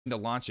To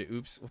launch it.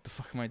 Oops. What the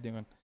fuck am I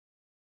doing?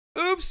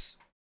 Oops.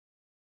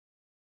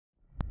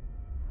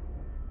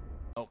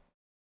 Oh,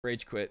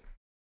 rage quit.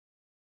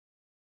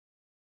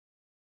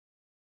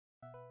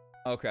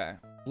 Okay,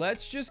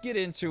 let's just get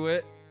into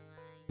it.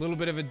 A little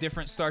bit of a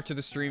different start to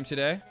the stream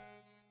today.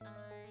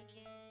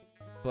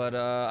 But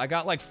I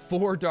got like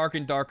 4 Dark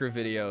and Darker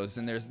videos,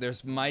 and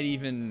there's might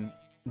even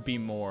be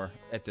more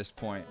at this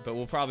point, but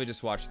we'll probably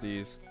just watch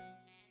these.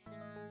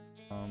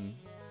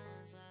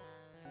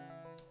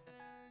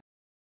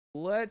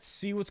 Let's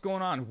see what's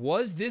going on.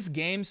 Was this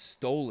game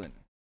stolen?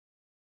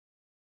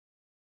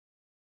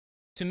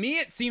 To me,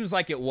 it seems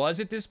like it was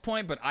at this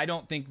point, but I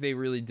don't think they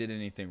really did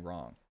anything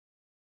wrong.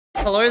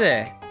 Hello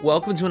there.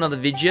 Welcome to another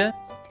video.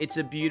 It's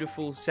a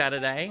beautiful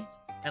Saturday,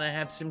 and I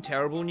have some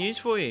terrible news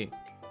for you.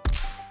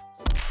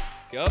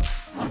 Yup.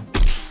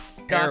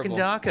 Dark and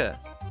Darker.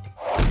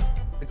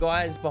 The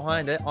guys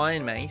behind it,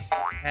 Iron Mace,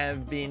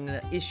 have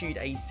been issued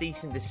a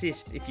cease and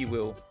desist, if you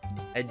will,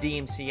 a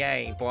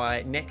DMCA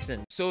by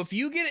Nexon. So if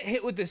you get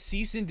hit with a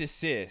cease and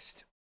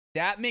desist,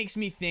 that makes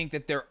me think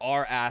that there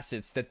are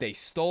assets that they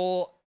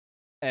stole,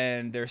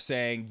 and they're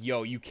saying,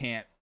 yo, you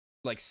can't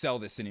like sell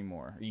this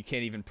anymore. You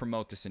can't even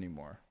promote this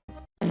anymore.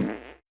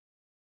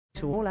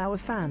 To all our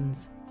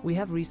fans, we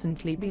have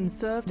recently been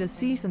served a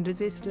cease and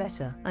desist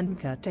letter and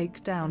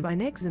takedown by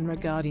Nexon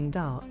regarding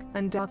Dark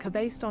and Darker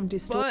based on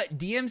distorted But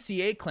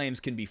DMCA claims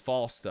can be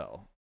false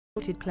though.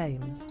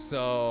 claims.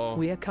 So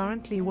We are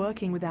currently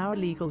working with our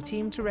legal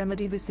team to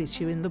remedy this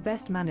issue in the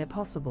best manner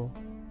possible.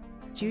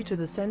 Due to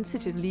the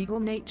sensitive legal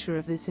nature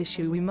of this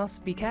issue, we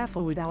must be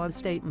careful with our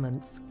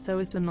statements so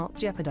as to not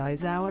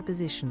jeopardize our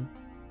position.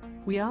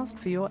 We ask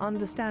for your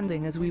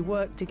understanding as we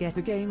work to get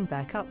the game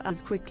back up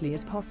as quickly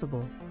as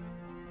possible.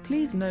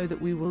 Please know that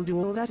we will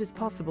do all that is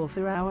possible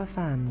for our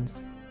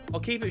fans. I'll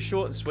keep it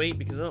short and sweet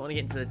because I don't want to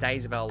get into the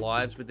days of our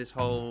lives with this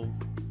whole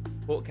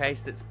court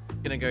case that's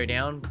going to go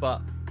down,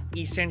 but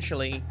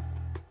essentially,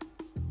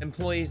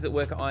 employees that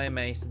work at Iron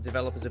Mace, the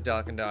developers of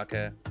Dark and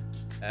Darker,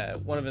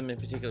 one of them in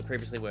particular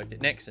previously worked at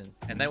Nexon,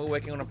 and they were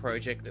working on a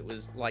project that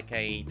was like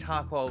a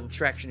Tarkov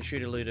extraction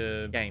shooter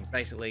looter game.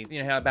 Basically,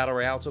 you know how Battle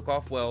Royale took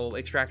off? Well,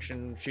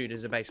 extraction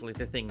shooters are basically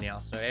the thing now.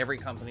 So every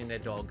company and their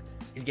dog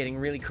is getting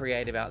really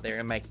creative out there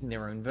and making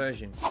their own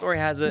version. Story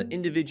has it,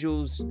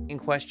 individuals in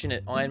question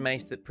at Iron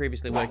Mace that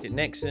previously worked at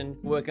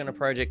Nexon work on a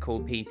project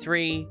called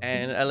P3,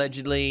 and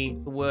allegedly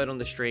the word on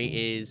the street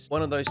is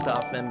one of those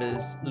staff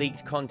members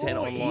leaked content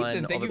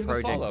online of a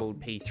project called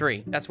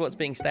P3. That's what's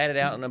being stated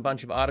out in a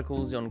bunch of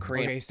articles on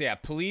Korean. Okay, so yeah,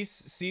 police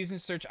season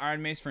search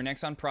Iron Mace for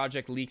Nexon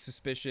project leak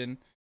suspicion.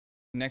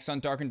 Nexon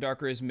Dark and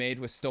Darker is made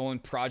with stolen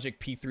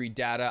project P3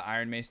 data.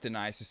 Iron Mace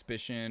denies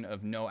suspicion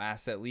of no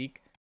asset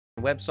leak.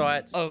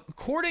 Websites.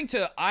 According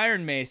to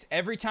Iron Mace,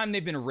 every time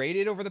they've been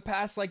raided over the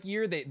past like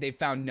year, they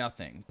found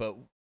nothing. But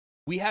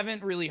we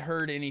haven't really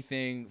heard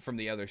anything from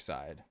the other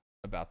side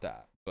about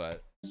that.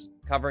 But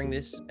covering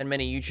this, and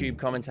many YouTube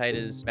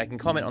commentators making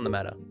comment on the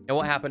matter. And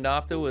what happened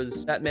after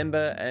was that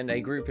member and a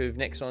group of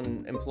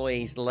Nexon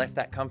employees left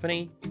that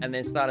company and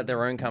then started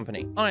their own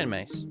company, Iron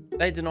Mace.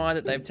 They deny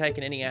that they've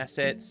taken any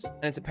assets,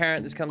 and it's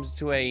apparent this comes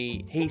to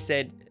a he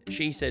said,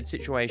 she said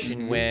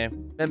situation where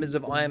members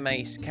of Iron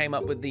Mace came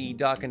up with the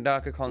Dark and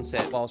Darker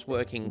concept whilst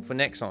working for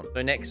Nexon.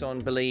 So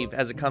Nexon believe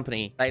as a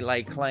company, they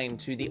lay claim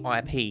to the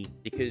IP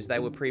because they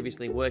were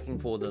previously working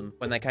for them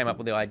when they came up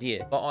with the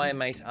idea. But Iron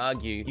Mace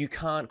argue you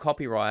can't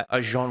copyright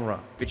a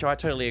genre, which I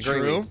totally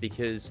agree with,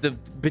 because the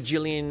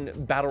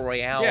bajillion battle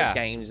royale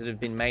games that have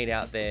been made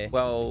out there,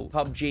 well,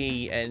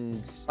 PUBG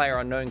and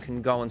PlayerUnknown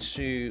can go and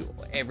sue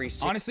every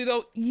honestly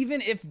though,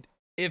 even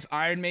if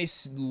Iron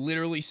Mace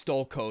literally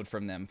stole code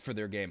from them for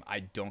their game,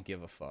 I don't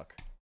give a fuck.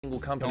 Single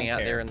company out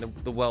there in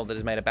the world that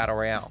has made a battle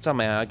royale. Some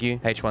may argue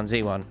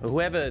H1Z1,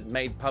 whoever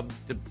made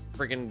the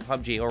friggin'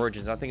 PUBG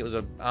Origins. I think it was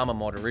a armor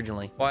mod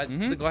originally by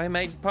the guy who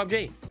made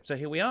PUBG. So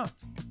here we are,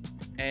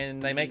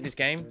 and they make this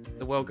game.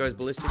 The world goes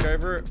ballistic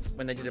over it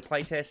when they did a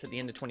playtest at the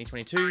end of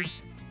 2022,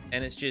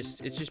 and it's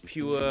just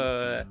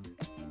pure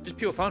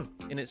fun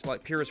in its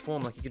like purest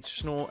form. Like you could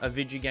snort a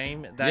video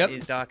game that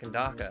is Dark and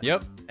Darker.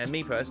 And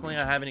me personally,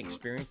 I haven't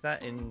experienced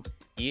that in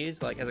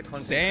years. Like as a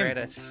content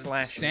creator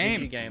slash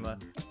video gamer,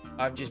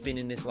 I've just been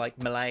in this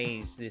like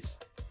malaise, this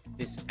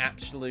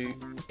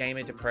absolute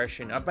gamer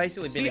depression. I've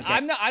basically been.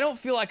 I don't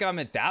feel like I'm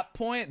at that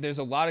point. There's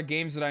a lot of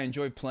games that I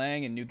enjoy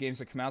playing and new games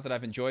that come out that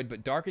I've enjoyed,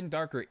 but Dark and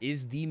Darker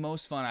is the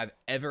most fun I've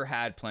ever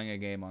had playing a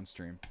game on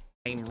stream.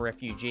 Game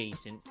refugee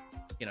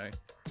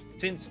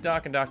since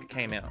Dark and Darker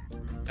came out.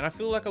 And I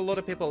feel like a lot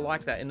of people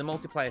like that in the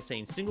multiplayer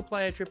scene. Single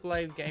player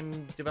AAA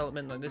game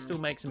development, like they still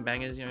make some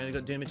bangers. You know, they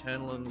got Doom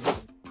Eternal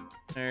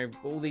and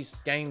all these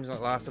games like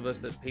Last of Us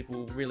that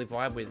people really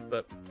vibe with.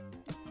 But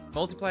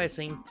multiplayer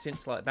scene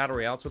since like Battle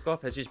Royale took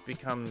off has just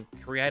become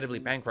creatively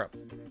bankrupt.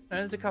 And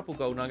there's a couple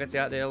gold nuggets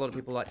out there. A lot of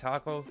people like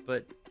Tarkov,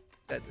 but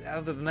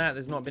other than that,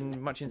 there's not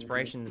been much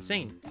inspiration in the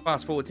scene.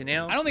 Fast forward to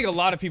now. I don't think a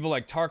lot of people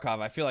like Tarkov.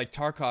 I feel like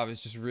Tarkov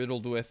is just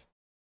riddled with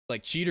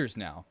like cheaters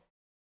now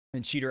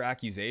and cheater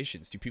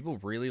accusations. Do people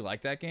really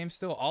like that game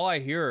still? All I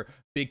hear are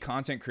big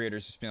content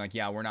creators just being like,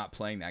 yeah, we're not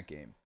playing that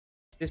game.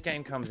 this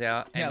game comes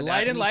out, and Yeah, without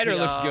Light and any Lighter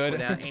looks PR, good.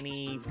 without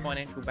any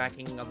financial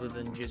backing other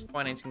than just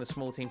financing the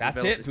small team to That's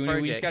develop it, this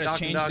Booney, we just project, gotta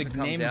change the Dark and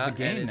Darker name comes of the out,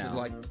 game and it's now.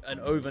 like an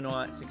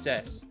overnight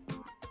success.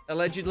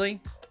 Allegedly.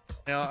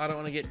 Now, I don't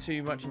want to get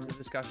too much into the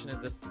discussion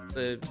of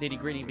the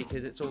nitty-gritty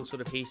because it's all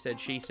sort of he said,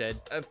 she said.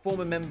 A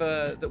former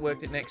member that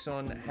worked at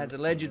Nexon has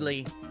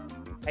allegedly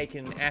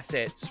taken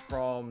assets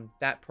from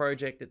that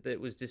project that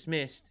was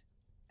dismissed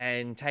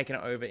and taken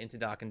it over into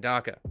Dark and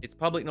Darker. It's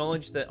public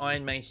knowledge that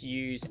Iron Mace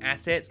use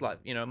assets like,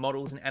 you know,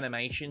 models and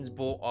animations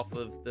bought off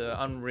of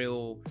the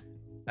Unreal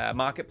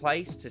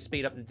marketplace to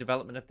speed up the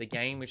development of the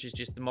game, which is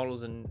just the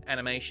models and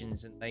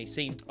animations. And they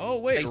see... Oh,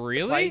 wait,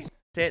 really?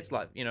 Assets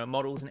like, you know,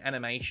 models and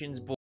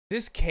animations bought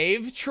This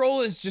cave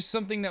troll is just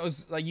something that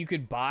was like you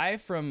could buy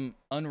from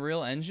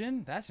Unreal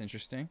Engine? That's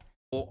interesting.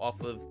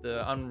 off of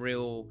the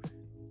Unreal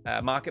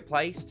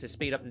marketplace to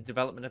speed up the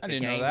development of the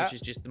game, which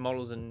is just the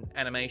models and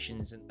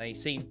animations. And they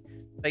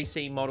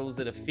see models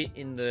that are fit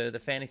in the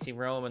fantasy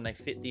realm, and they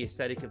fit the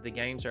aesthetic of the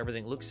game, so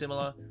everything looks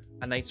similar.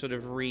 And they sort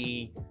of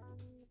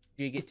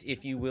re-jig it,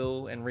 if you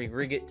will, and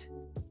re-rig it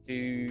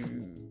to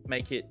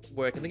make it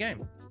work in the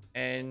game.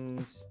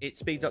 And it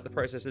speeds up the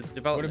process of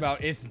development. What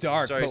about it's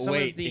dark, So but some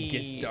wait, of the it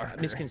gets darker.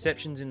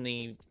 misconceptions in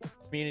the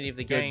community of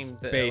the Good game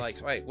that are based.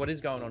 like, wait, what is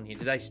going on here?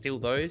 Did they steal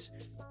those?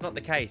 Not the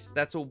case.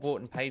 That's all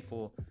bought and paid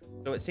for.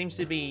 So it seems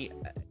to be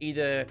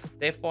either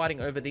they're fighting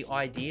over the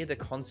idea, the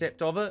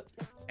concept of it,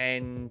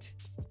 and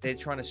they're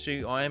trying to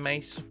sue Iron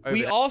Mace over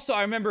We that. also,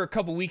 I remember a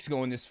couple weeks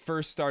ago when this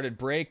first started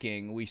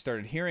breaking, we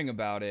started hearing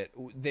about it.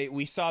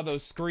 We saw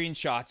those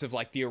screenshots of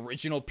like the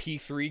original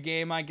P3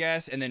 game, I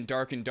guess, and then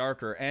Dark and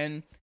Darker,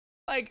 and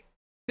like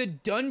the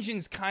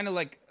dungeons kind of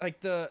like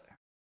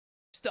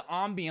just the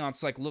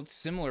ambiance like looked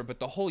similar, but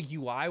the whole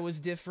UI was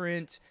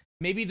different.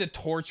 Maybe the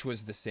torch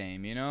was the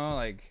same, you know,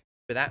 like.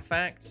 For that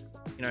fact,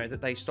 you know,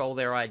 that they stole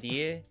their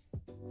idea,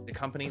 the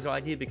company's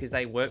idea, because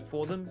they worked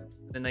for them.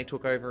 Then they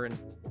took over and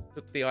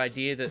took the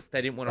idea that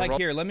they didn't want to Like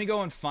here, let me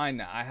go and find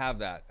that. I have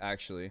that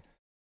actually.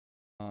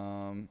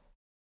 God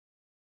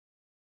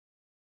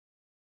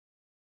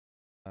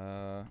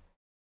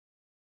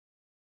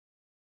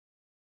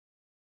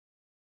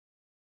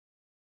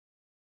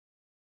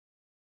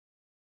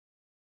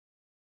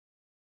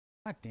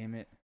damn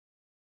it.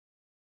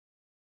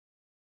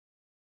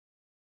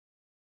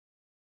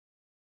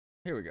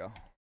 Here we go.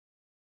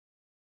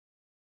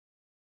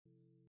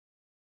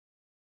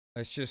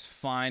 Let's just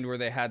find where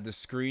they had the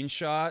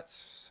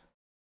screenshots.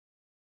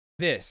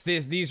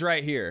 These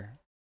right here.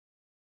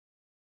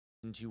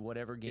 Into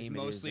whatever game It's it is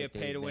mostly that a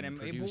pay-to-win they've been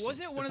but producing.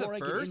 wasn't it one of Before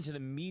the I get first? into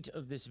the meat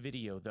of this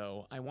video,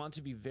 though, I want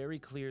to be very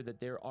clear that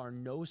there are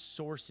no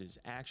sources,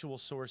 actual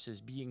sources,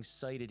 being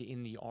cited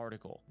in the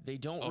article. They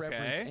don't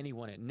reference Okay.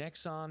 anyone at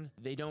Nexon.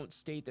 They don't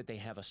state that they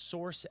have a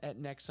source at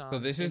Nexon. So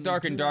this is and they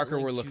Dark do and not Darker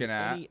link we're to looking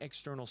at. any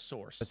external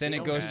source. But then They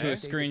it don't goes to a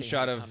state that they had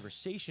screenshot a of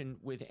conversation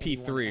with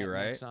P3, anyone at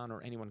right? Nexon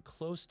or anyone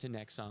close to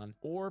Nexon,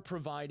 or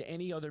provide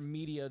any other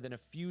media than a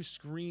few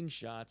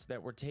screenshots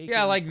that were taken.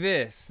 Yeah, like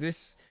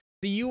this.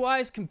 The UI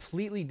is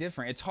completely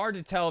different. It's hard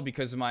to tell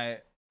because of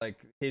my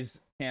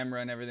his camera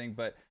and everything,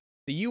 but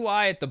the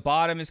UI at the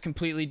bottom is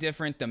completely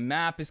different. The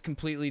map is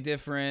completely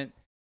different.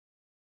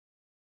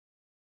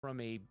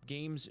 from a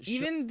games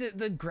Even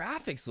the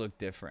graphics look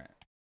different.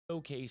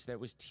 showcase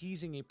that was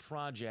teasing a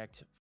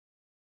project.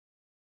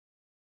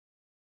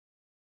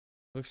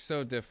 Looks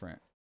so different.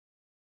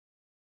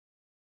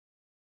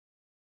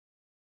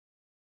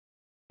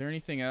 Is there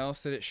anything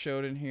else that it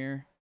showed in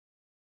here?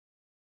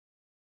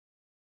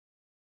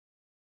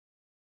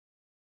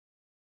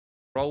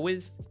 roll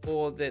with,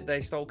 or that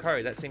they stole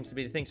code. That seems to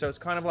be the thing. So it's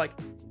kind of like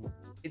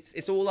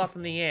it's all up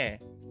in the air.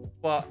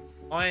 But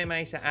Iron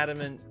Mace are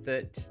adamant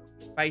that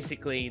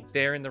basically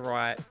they're in the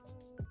right.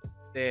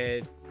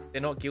 They're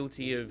not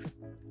guilty of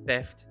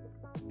theft,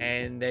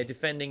 and they're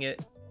defending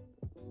it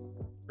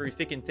through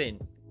thick and thin.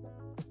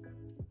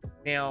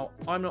 Now,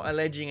 I'm not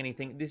alleging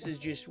anything. This is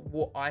just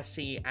what I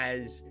see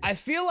as... I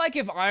feel like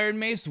if Iron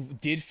Mace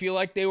did feel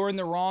like they were in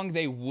the wrong,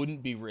 they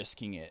wouldn't be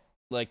risking it.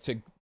 Like,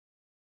 to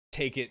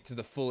take it to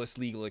the fullest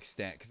legal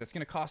extent, because that's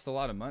going to cost a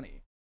lot of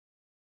money.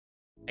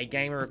 a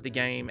gamer of the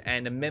game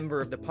and a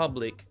member of the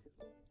public,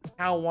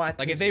 how I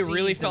Like, if they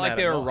really felt like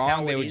they were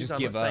wrong, they would just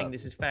give I'm not saying up.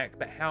 this is fact,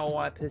 but how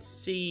I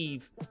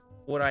perceive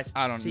what I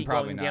don't- see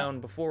probably going not. down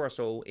before us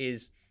all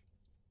is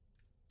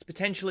it's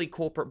potentially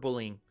corporate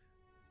bullying.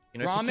 You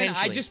know, Ramen, I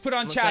potentially. just put on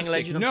I'm not saying chapstick.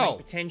 alleged, I'm No. saying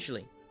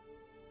potentially,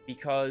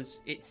 because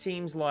it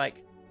seems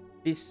like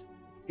this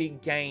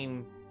big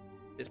game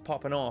that's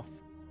popping off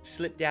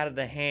slipped out of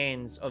the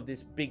hands of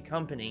this big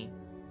company,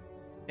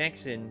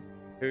 Nexon,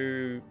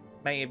 who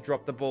may have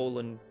dropped the ball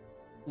and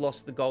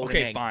lost the golden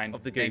Okay, egg fine.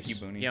 of the goose. Thank you,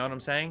 Booney. You know what I'm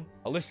saying?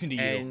 I'll listen to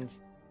you. And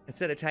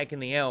instead of taking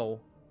the L,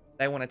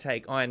 they want to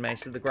take Iron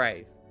Mace to the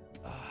grave.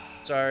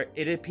 So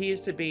it appears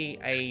to be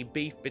a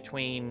beef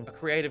between a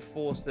creative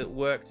force that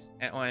worked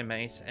at Iron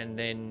Mace and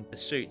then the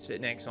suits at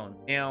Nexon.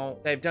 Now,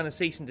 they've done a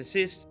cease and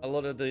desist. A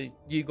lot of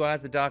you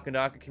guys, the Dark and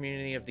Darker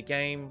community of the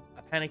game,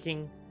 are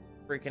panicking,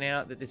 freaking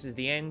out that this is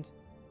the end.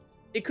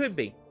 It could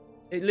be.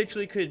 It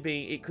literally could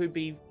be. It could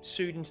be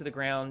sued into the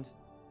ground.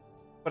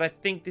 But I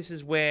think this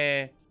is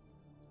where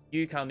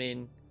you come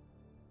in,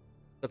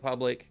 the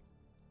public.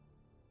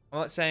 I'm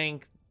not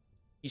saying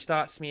you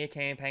start smear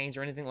campaigns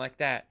or anything like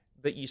that,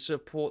 but you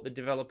support the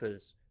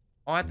developers.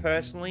 I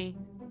personally,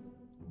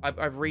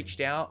 I've reached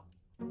out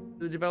to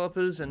the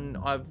developers and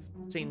I've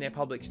seen their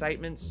public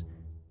statements,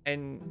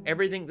 and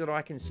everything that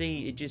I can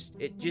see, it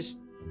just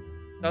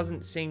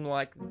doesn't seem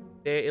like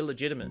they're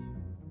illegitimate.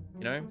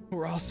 You know,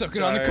 we're all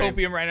sucking on the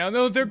copium right now.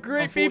 No, they're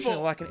great people.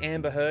 Like an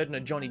Amber Heard and a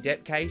Johnny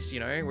Depp case, you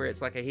know, where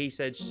it's like a he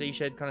said, she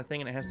said kind of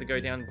thing, and it has to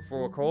go down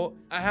before a court.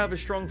 I have a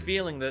strong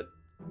feeling that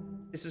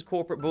this is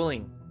corporate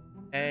bullying,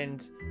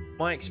 and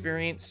my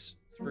experience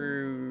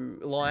through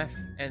life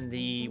and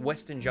the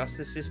Western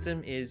justice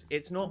system is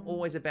it's not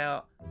always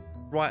about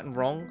right and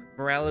wrong,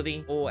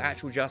 morality, or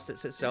actual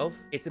justice itself.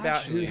 It's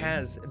about who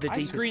has the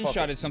deepest pocket. I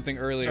screenshotted something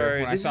earlier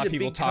when I saw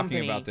people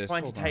talking about this.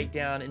 Trying to take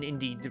down an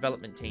indie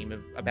development team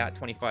of about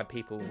 25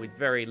 people with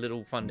very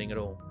little funding at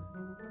all.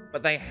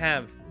 But they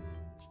have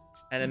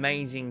an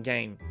amazing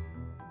game.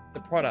 The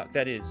product,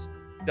 that is,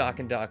 Dark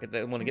and Dark, that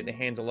they want to get their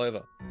hands all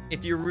over.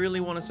 If you really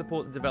want to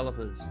support the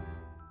developers,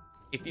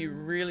 if you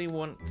really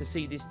want to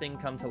see this thing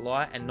come to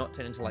light and not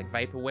turn into like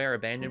vaporware,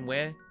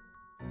 abandonware,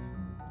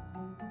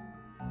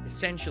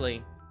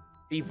 essentially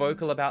be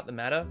vocal about the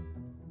matter.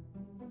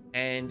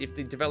 And if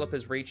the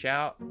developers reach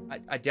out,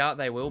 I doubt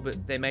they will,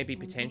 but there may be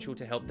potential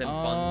to help them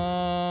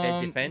fund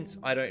their defense.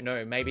 I don't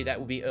know. Maybe that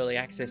will be early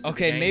access to the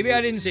game. maybe I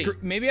didn't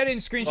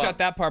screenshot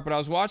that part, but I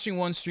was watching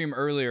one stream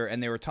earlier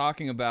and they were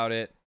talking about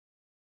it,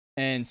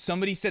 and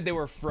somebody said they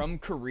were from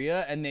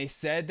Korea, and they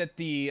said that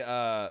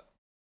the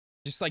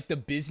just like the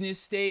business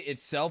state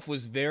itself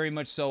was very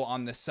much so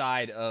on the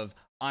side of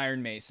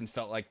Iron Mace, and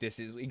felt like this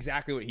is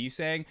exactly what he's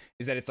saying,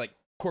 is that it's like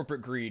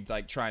corporate greed,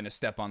 like trying to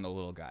step on the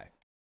little guy.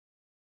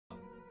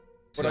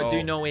 What I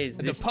do know is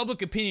the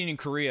public opinion in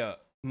Korea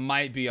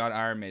might be on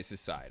Iron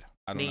Mace's side.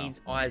 I don't know. Needs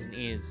eyes and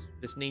ears.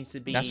 This needs to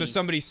be. That's what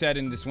somebody said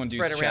in this one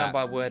dude's chat. Spread around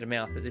by word of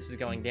mouth that this is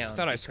going down. I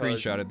thought I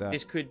screenshotted that.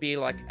 This could be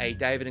like a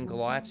David and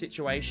Goliath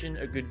situation,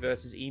 a good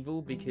versus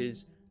evil,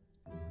 because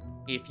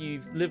if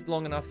you've lived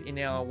long enough in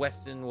our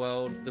Western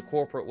world, the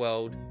corporate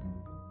world,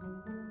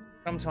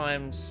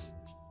 sometimes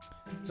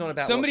it's not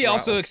about. Somebody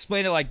also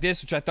explained it like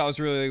this, which I thought was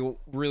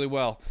really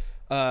well.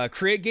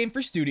 Create game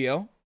for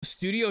studio.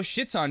 Studio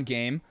shits on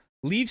game.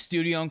 Leave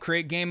studio and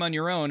create game on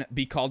your own.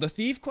 Be called a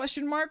thief?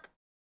 Question mark.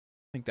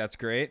 I think that's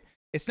great.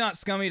 It's not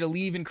scummy to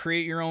leave and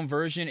create your own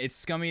version. It's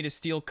scummy to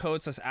steal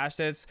codes as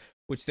assets,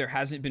 which there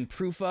hasn't been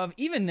proof of.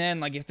 Even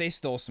then, like if they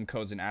stole some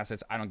codes and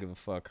assets, I don't give a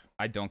fuck.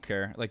 I don't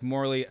care. Like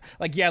morally,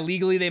 like yeah,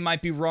 legally they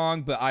might be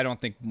wrong, but I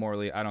don't think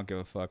morally, I don't give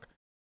a fuck.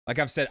 Like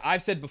I've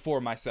said before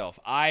myself,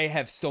 I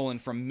have stolen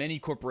from many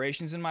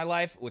corporations in my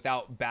life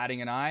without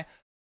batting an eye,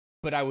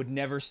 but I would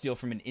never steal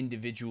from an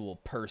individual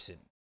person.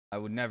 I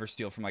would never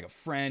steal from like a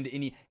friend,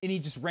 any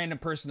just random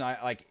person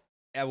I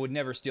would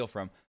never steal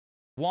from.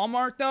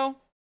 Walmart though?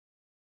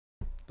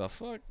 The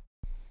fuck?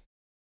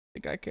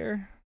 Think I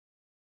care?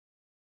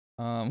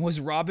 Was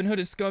Robin Hood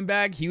a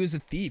scumbag? He was a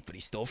thief, but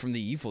he stole from the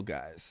evil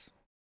guys.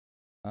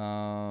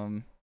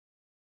 Let's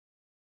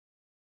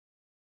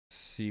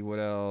see what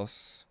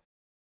else.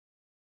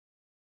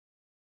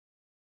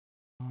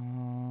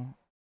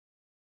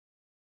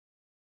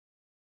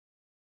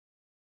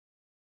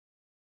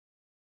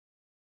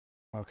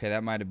 Okay,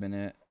 that might have been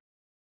it.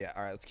 Yeah,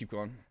 all right, let's keep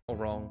going. Or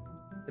wrong.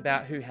 It's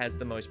about who has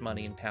the most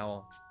money and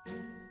power.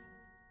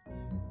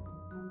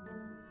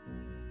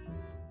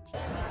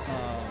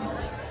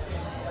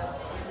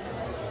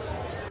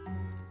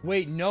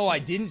 Wait, no, I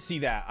didn't see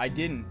that. I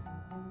didn't.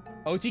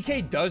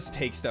 OTK does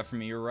take stuff from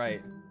me. You're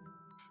right.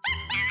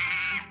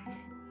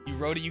 You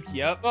wrote it, Yuki.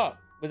 Yep. Oh,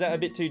 was that a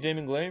bit too doom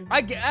and gloom? I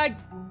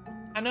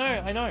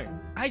know.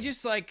 I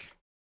just like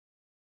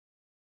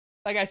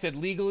I said,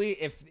 legally,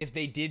 if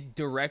they did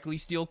directly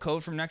steal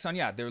code from Nexon,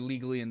 yeah, they're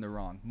legally in the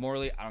wrong.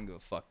 Morally, I don't give a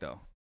fuck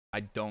though. I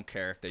don't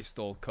care if they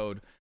stole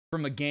code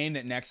from a game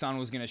that Nexon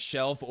was gonna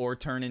shelf or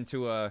turn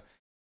into a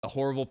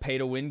horrible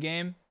pay-to-win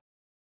game.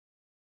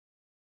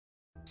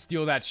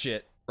 Steal that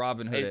shit.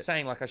 Robin Hood. It's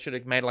saying like I should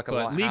have made like a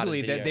but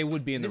legally video. they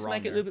would be in the wrong. wrong.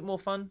 Does this make it a little bit more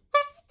fun?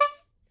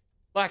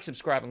 Like,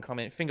 subscribe, and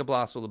comment. Finger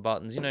blast all the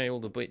buttons. You know, all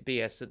the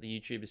BS that the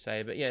YouTubers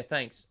say. But yeah,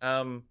 thanks.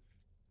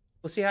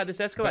 We'll see how this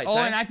escalates. But,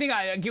 and I think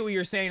I get what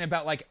you're saying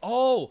about like,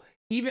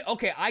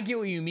 okay, I get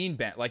what you mean,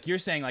 Ben. Like you're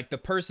saying, like the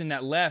person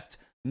that left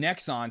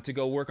Nexon to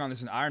go work on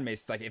this in Iron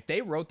Mace, it's like if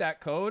they wrote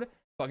that code,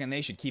 fucking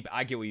they should keep it.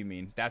 I get what you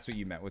mean. That's what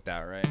you meant with that,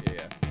 right?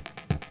 Yeah.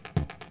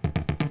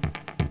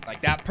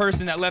 Like that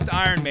person that left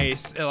Iron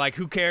Mace, like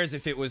who cares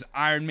if it was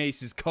Iron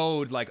Mace's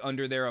code, like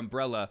under their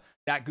umbrella?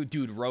 That good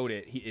dude wrote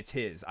it. It's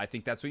his. I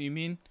think that's what you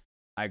mean.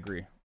 I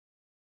agree.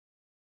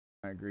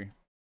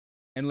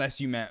 Unless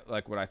you meant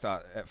like what I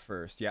thought at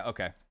first. Yeah,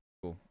 okay.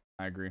 Cool.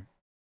 I agree.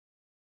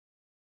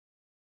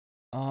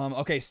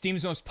 Okay,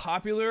 Steam's most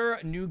popular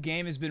new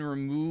game has been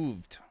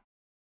removed.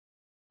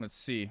 Let's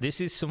see. This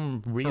is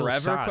some real Forever,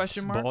 sad,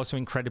 question mark? but also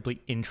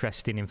incredibly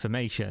interesting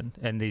information.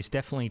 And there's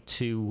definitely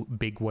two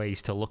big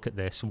ways to look at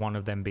this. One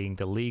of them being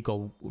the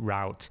legal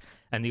route,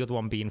 and the other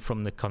one being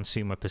from the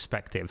consumer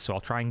perspective. So I'll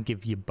try and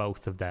give you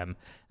both of them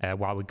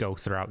while we go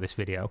throughout this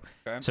video.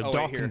 Okay. So Oh, wait,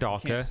 Dark here. and You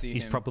Darker can't see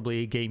is him.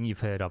 probably a game you've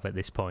heard of at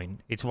this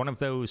point. It's one of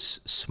those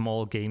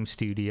small game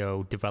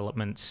studio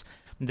developments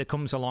that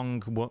comes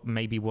along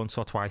maybe once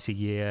or twice a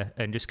year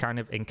and just kind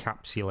of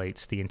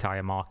encapsulates the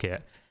entire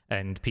market.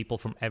 And people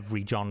from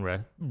every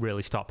genre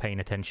really start paying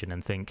attention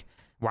and think,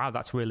 wow,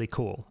 that's really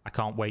cool. I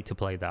can't wait to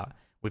play that.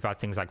 We've had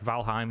things like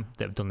Valheim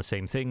that have done the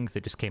same thing,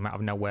 that just came out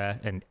of nowhere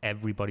and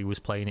everybody was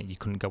playing it. You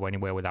couldn't go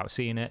anywhere without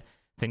seeing it.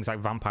 Things like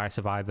Vampire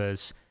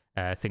Survivors,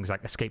 things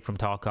like Escape from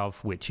Tarkov,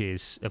 which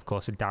is, of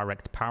course, a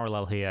direct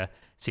parallel here,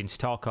 since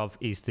Tarkov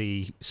is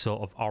the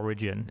sort of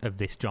origin of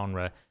this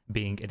genre,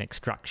 being an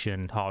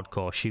extraction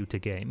hardcore shooter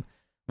game.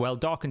 Well,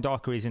 Dark and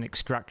Darker is an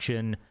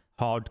extraction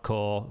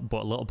hardcore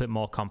but a little bit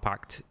more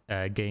compact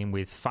game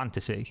with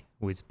fantasy,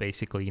 with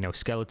basically, you know,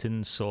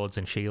 skeletons, swords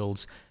and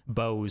shields,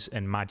 bows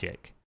and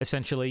magic.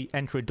 Essentially,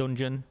 enter a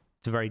dungeon.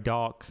 It's very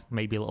dark,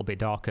 maybe a little bit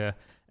darker,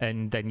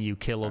 and then you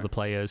kill other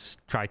players,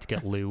 try to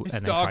get loot, It's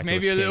and then dark, try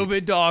maybe to a little escape,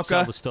 bit darker.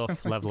 sell the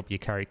stuff, level up your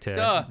character,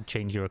 Duh.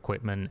 change your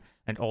equipment,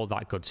 and all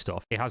that good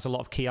stuff. It has a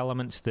lot of key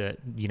elements that,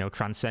 you know,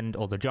 transcend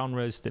other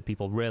genres that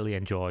people really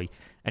enjoy,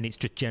 and it's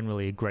just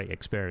generally a great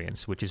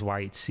experience, which is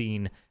why it's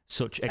seen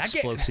such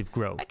explosive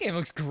growth. That game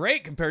looks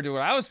great compared to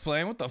what I was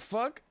playing. What the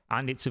fuck?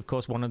 And it's, of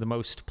course, one of the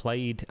most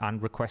played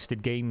and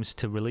requested games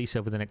to release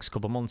over the next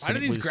couple of months. Why do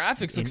and it these was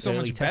graphics look in so much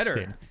early better?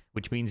 testing,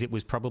 which means it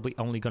was probably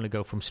only going to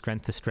go from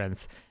strength to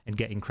strength and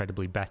get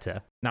incredibly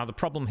better. Now, the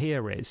problem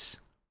here is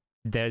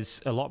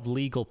there's a lot of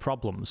legal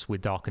problems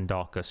with Dark and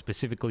Darker.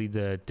 Specifically,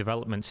 the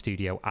development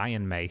studio,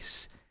 Iron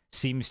Mace,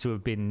 seems to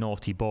have been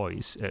naughty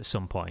boys at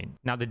some point.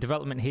 Now, the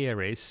development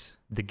here is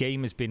the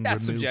game has been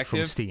That's removed from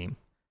subjective. Steam.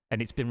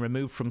 And it's been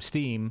removed from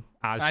Steam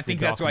as I the think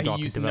Dark that's why and he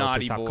Darker used developers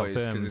naughty have boys,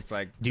 because confirmed it's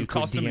like, due who to a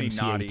calls somebody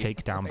DMCA naughty?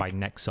 takedown by Like-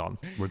 Nexon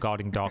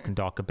regarding Dark and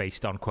Darker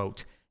based on,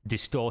 quote,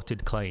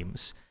 distorted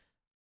claims.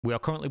 We are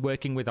currently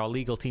working with our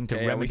legal team to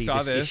Okay, yeah, we remedy saw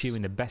this this. issue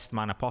in the best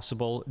manner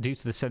possible. Due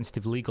to the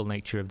sensitive legal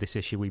nature of this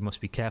issue, we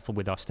must be careful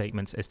with our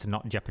statements as to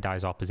not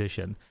jeopardize our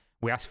position.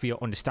 We ask for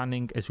your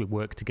understanding as we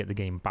work to get the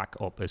game back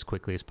up as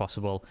quickly as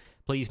possible.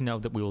 Please know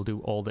that we will do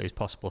all that is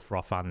possible for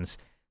our fans.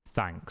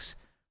 Thanks.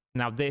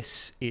 Now,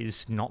 this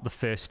is not the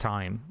first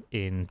time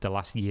in the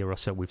last year or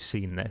so we've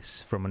seen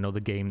this from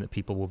another game that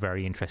people were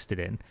very interested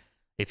in.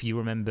 If you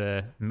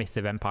remember Myth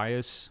of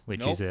Empires,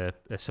 which is a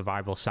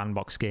survival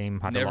sandbox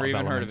game, had Never a lot of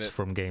even heard of elements it.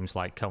 from games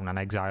like Conan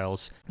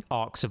Exiles,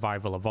 Ark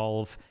Survival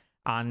Evolve,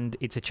 and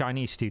it's a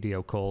Chinese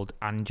studio called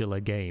Angela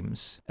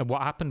Games. And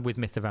what happened with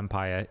Myth of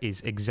Empire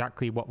is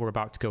exactly what we're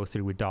about to go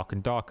through with Dark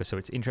and Darker, so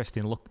it's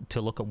interesting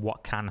to look at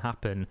what can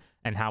happen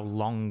and how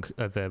long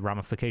of a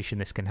ramification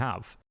this can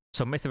have.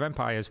 So Myth of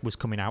Empires was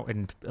coming out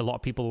and a lot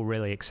of people were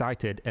really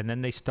excited, and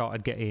then they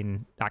started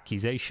getting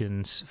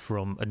accusations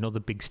from another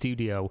big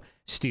studio,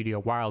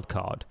 Studio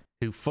Wildcard,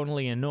 who,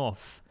 funnily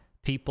enough,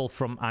 people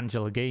from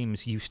Angela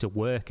Games used to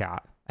work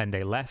at, and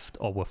they left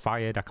or were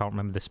fired, I can't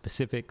remember the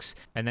specifics,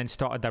 and then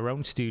started their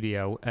own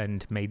studio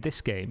and made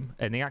this game.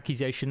 And the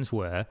accusations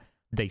were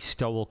they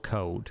stole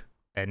code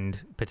and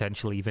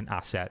potentially even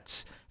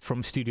assets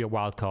from Studio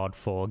Wildcard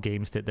for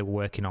games that they were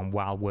working on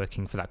while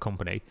working for that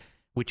company.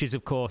 Which is,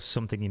 of course,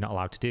 something you're not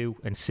allowed to do,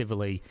 and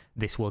civilly,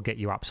 this will get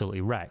you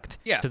absolutely wrecked.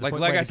 Yeah, To the like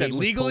point I where the said, game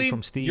was pulled legally,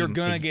 from Steam you're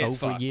gonna get over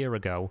fucked. a year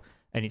ago,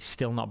 and it's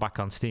still not back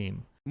on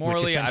Steam.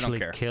 Morally, which I don't essentially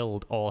care.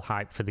 killed all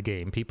hype for the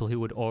game. People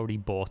who had already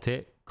bought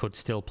it could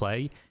still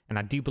play, and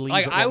I do believe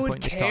Like, at I one would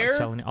point they started care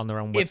selling it on their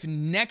own if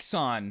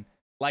Nexon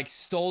like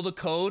stole the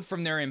code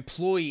from their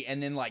employee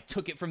and then like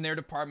took it from their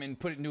department and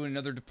put it into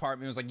another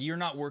department. It was like, you're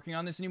not working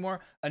on this anymore.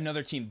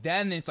 Another team.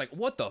 Then it's like,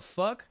 what the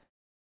fuck?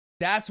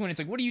 That's when it's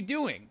like, what are you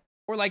doing?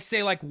 Or like,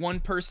 say like one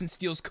person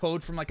steals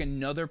code from like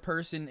another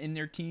person in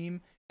their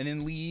team and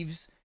then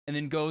leaves and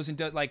then goes and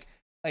does like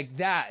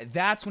that.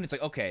 That's when it's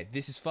like, okay,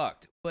 this is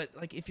fucked. But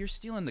like, if you're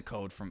stealing the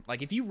code from,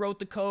 like, if you wrote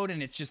the code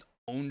and it's just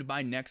owned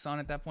by Nexon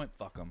at that point,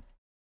 fuck them.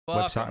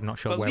 website. I'm not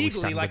sure but where legally, we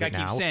stand like with it I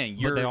keep now, saying,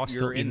 but they are you're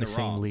still in the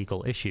same wrong.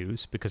 legal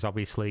issues because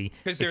obviously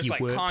Because if there's you like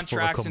worked for a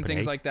contracts and company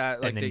things like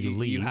that, like and then that you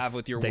leave, you have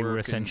with your they work. were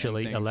and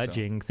essentially things, so.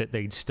 alleging that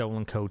they'd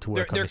stolen code to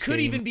work on There this could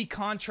game. even be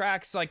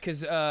contracts, like,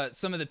 because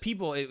some of the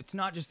people, it's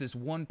not just this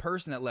one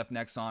person that left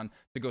Nexon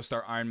to go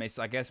start Iron Mace.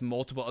 I guess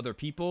multiple other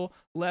people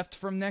left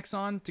from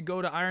Nexon to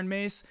go to Iron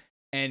Mace,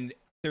 and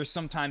there's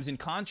sometimes in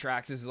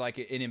contracts is like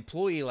an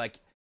employee, like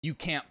you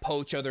can't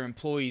poach other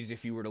employees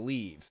if you were to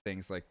leave,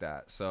 things like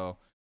that. So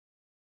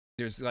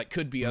there's like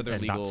could be other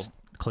and legal that's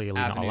clearly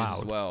not avenues allowed.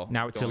 as well.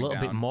 Now it's a going little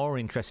bit down. more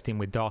interesting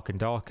with Dark and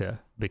Darker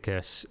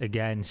because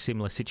again,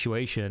 similar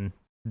situation.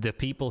 The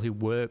people who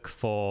work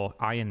for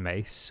Iron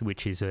Mace,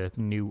 which is a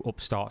new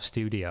upstart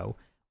studio,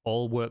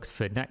 all worked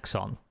for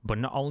Nexon. But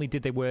not only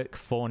did they work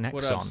for Nexon,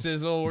 What up,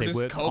 Sizzle? We're they just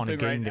worked on a coping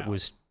game right that now.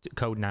 was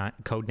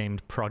codenamed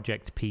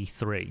Project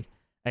P3.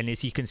 And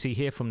as you can see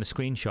here from the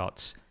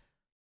screenshots,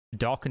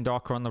 Dark and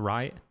Darker on the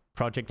right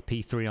Project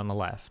P3 on the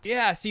left.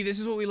 Yeah, see, this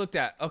is what we looked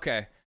at.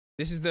 Okay.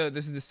 This is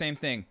the same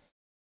thing.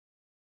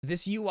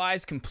 This UI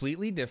is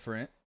completely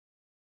different.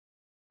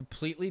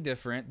 Completely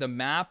different. The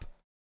map,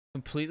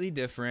 completely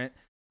different.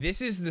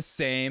 This is the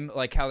same,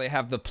 like how they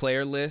have the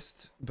player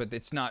list, but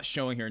it's not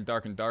showing here in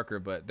Dark and Darker,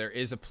 but there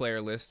is a player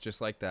list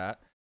just like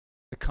that.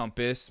 The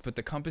compass, but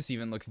the compass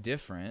even looks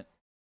different.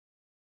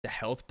 The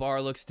health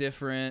bar looks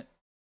different.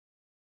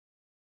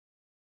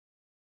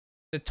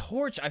 The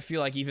torch, I feel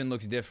like, even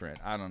looks different.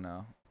 I don't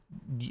know.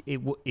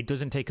 It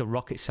doesn't take a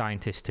rocket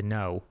scientist to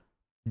know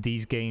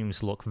these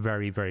games look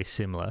very, very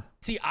similar.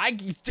 See, I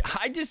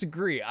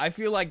disagree. I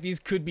feel like these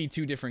could be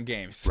two different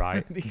games.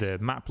 Right. The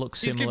map looks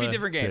similar. These could be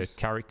different games.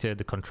 The character,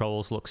 the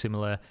controls look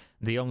similar.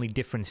 The only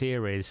difference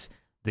here is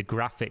the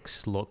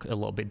graphics look a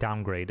little bit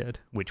downgraded,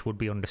 which would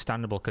be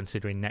understandable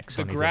considering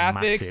Nexon the is graphics,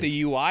 a massive,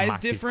 the UI is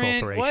massive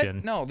different. corporation.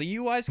 What? No, the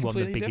UI is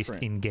completely one of the biggest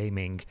different. in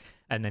gaming,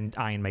 and then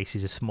Iron Mace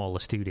is a smaller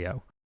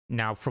studio.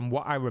 Now, from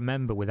what I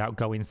remember without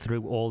going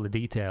through all the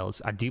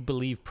details, I do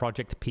believe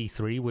Project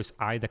P3 was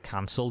either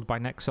cancelled by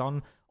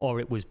Nexon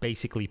or it was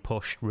basically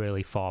pushed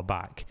really far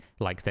back,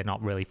 like they're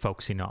not really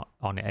focusing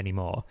on it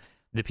anymore.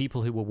 The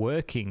people who were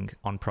working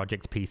on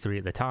Project P3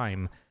 at the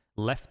time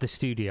left the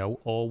studio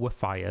or were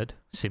fired,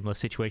 similar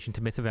situation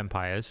to Myth of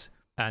Empires,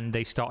 and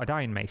they started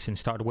Iron Mace and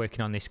started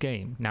working on this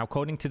game. Now,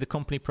 according to the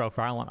company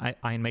profile on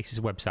Iron Mace's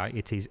website,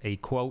 it is a,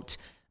 quote,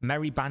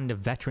 merry band of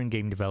veteran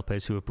game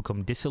developers who have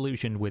become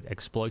disillusioned with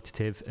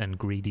exploitative and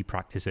greedy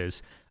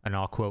practices and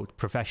are, quote,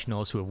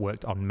 professionals who have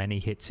worked on many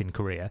hits in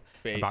Korea.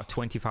 About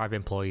 25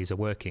 employees are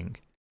working.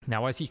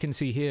 Now, as you can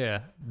see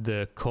here,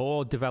 the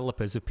core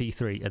developers of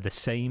P3 are the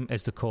same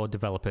as the core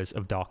developers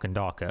of Dark and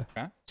Darker.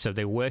 Okay. So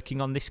they're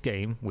working on this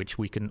game, which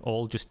we can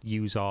all just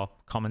use our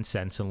common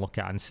sense and look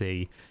at and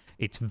see.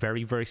 It's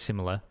very, very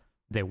similar.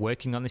 They're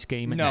working on this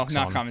game at Nexon,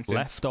 not common sense.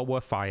 left or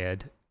were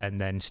fired, and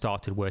then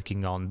started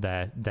working on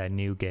their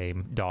new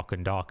game, Dark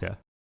and Darker.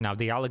 Now,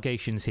 the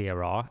allegations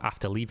here are,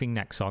 after leaving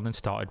Nexon and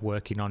started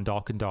working on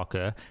Dark and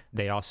Darker,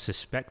 they are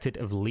suspected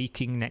of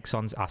leaking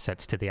Nexon's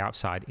assets to the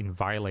outside in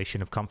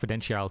violation of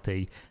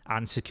confidentiality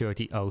and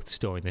security oaths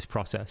during this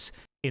process.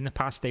 In the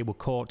past, they were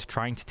caught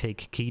trying to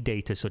take key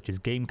data such as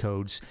game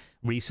codes,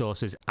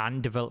 resources,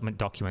 and development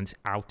documents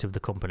out of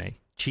the company.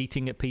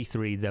 Cheating at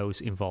P3, those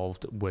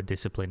involved were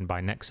disciplined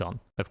by Nexon.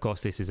 Of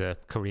course, this is a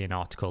Korean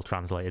article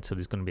translated, so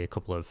there's going to be a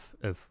couple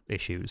of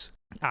issues.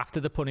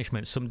 After the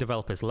punishment, some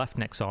developers left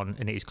Nexon,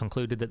 and it is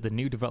concluded that the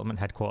new development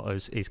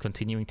headquarters is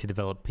continuing to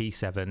develop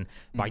P7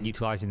 by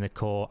utilizing the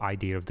core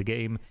idea of the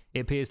game. It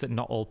appears that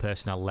not all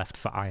personnel left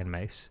for Iron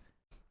Mace.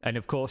 And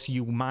of course,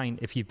 you might,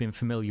 if you've been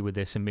familiar with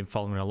this and been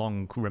following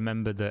along,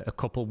 remember that a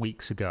couple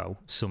weeks ago,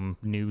 some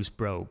news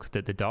broke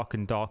that the Dark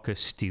and Darker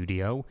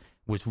studio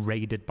was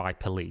raided by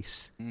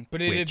police.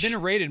 But it had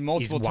been raided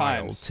multiple is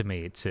wild times. To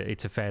me, it's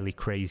a fairly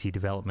crazy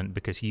development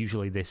because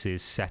usually this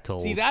is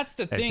settled. See, that's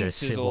the as thing, a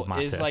civil Sizzle,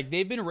 matter. is like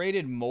they've been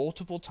raided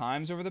multiple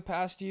times over the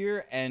past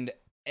year, and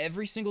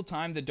every single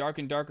time the Dark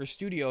and Darker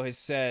studio has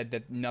said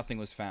that nothing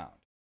was found.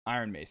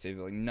 Iron Mace, they've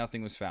like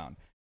nothing was found.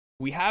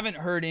 We haven't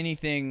heard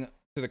anything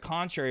to the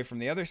contrary from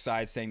the other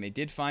side saying they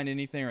did find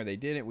anything or they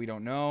didn't. We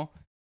don't know.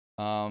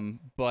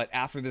 But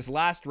after this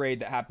last raid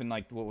that happened,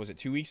 like, what was it,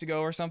 2 weeks ago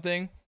or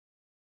something?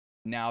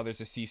 Now there's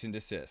a cease and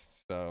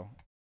desist. So,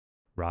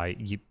 right,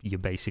 you're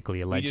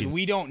basically alleging.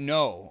 We don't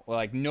know.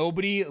 Like,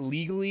 nobody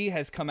legally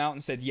has come out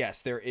and said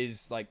yes, there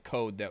is like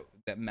code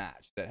that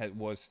matched that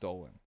was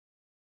stolen.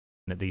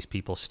 That these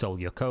people stole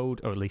your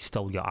code, or at least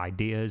stole your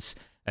ideas,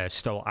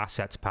 stole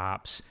assets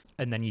perhaps,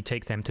 and then you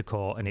take them to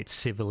court and it's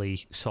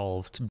civilly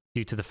solved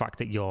due to the fact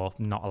that you're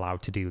not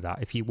allowed to do that.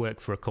 If you work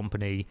for a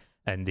company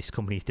and this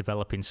company is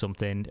developing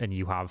something and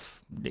you have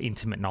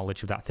intimate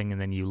knowledge of that thing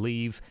and then you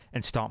leave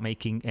and start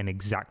making an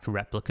exact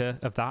replica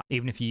of that,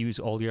 even if you use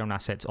all your own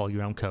assets, all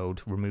your own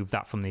code, remove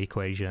that from the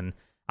equation,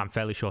 I'm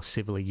fairly sure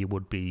civilly you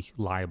would be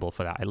liable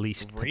for that, at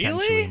least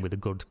potentially with a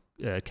good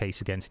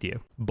case against you.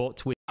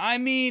 But with I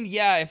mean,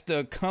 yeah, if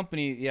the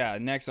company,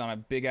 Nexon, a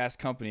big-ass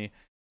company,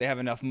 they have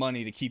enough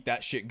money to keep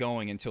that shit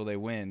going until they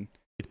win.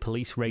 With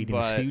police raiding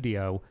the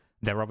studio,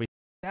 they're obviously...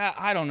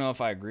 I don't know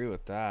if I agree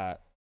with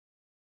that.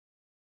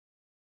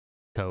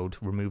 Code,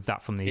 remove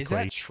that from the equation.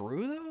 Is that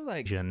true though?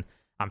 Like,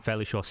 I'm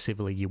fairly sure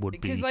civilly you would be.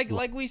 Because like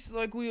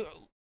we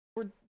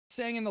were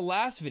saying in the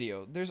last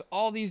video, there's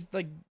all these,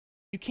 like,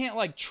 you can't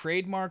like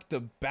trademark the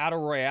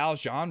battle royale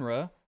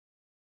genre.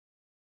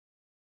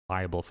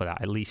 Liable for that,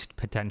 at least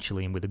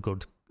potentially, and with a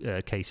good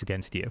case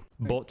against you.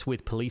 But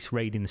with police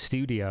raiding the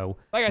studio,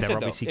 like I said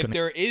though, if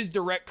there is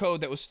direct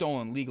code that was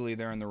stolen legally,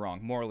 they're in the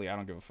wrong. Morally, I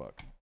don't give a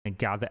fuck. And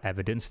gather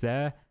evidence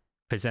there,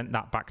 present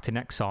that back to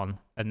Nexon,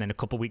 and then a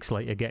couple weeks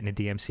later getting a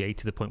DMCA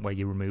to the point where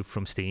you're removed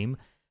from Steam.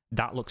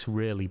 That looks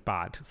really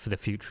bad for the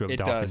future of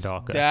Dark and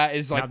Darker. That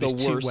is like now,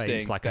 the worst ways,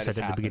 thing. Like I said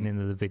at the beginning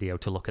of the video,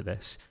 to look at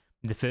this.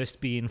 The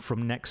first being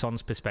from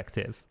Nexon's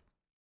perspective,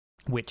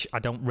 which I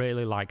don't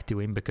really like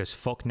doing because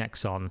fuck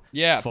Nexon,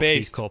 fuck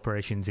these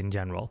corporations in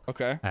general.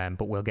 Okay.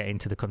 But we'll get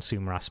into the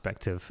consumer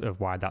aspect of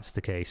why that's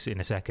the case in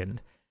a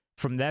second.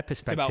 from their It's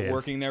perspective, about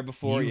working there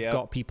before. you've Yeah.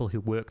 got people who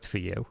worked for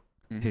you,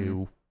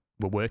 who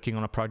were working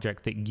on a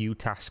project that you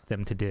tasked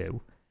them to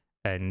do,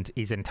 and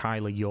is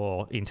entirely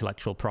your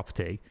intellectual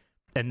property,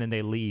 and then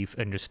they leave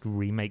and just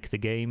remake the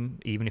game,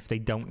 even if they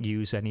don't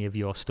use any of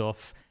your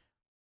stuff.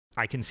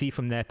 I can see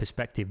from their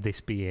perspective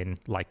this being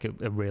like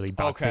a really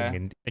bad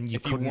thing, and you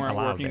If you couldn't weren't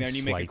allow working this. there and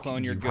you make a like,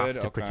 clone, you're you good? have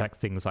to Okay. protect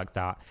things like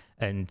that,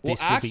 and Well,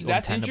 this would actually, be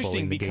that's untenable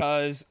interesting in the game.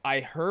 because I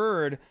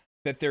heard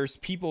that there's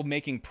people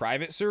making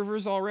private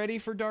servers already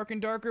for Dark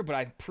and Darker, but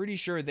I'm pretty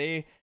sure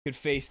they could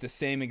face the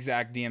same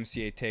exact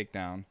DMCA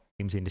takedown.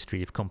 Games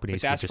industry if companies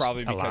But that's were just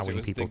probably because allowing it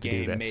was the people to do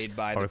game this, made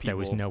by or the if there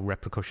was people, no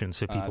repercussions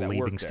for people that leaving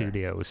work there.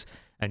 studios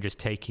and just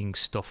taking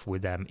stuff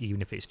with them,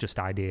 even if it's just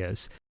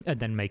ideas, and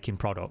then making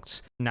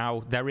products.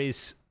 Now, there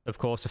is, of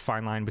course, a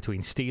fine line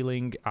between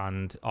stealing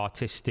and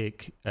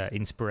artistic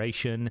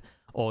inspiration,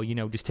 or, you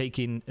know, just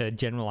taking a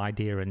general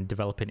idea and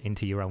developing it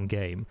into your own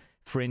game.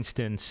 For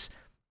instance,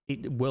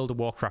 World of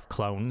Warcraft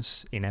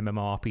clones in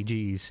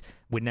MMORPGs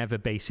were never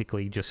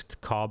basically just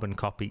carbon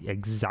copy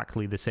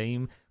exactly the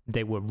same.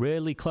 They were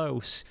really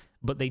close,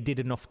 but they did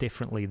enough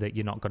differently that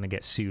you're not going to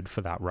get sued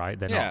for that, right?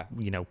 They're not,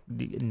 you know,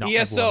 not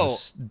ESO,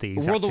 everyone's the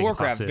exact World of same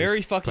Warcraft, classes,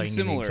 very fucking playing in the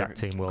similar. exact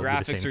same world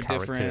with the Graphics same are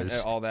different, characters.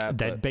 all that.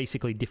 They're But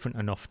basically different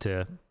enough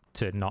to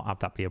not have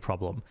that be a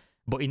problem.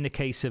 But in the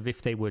case of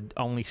if they were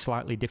only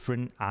slightly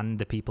different and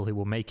the people who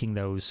were making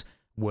those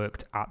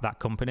worked at that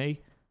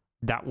company,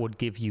 that would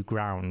give you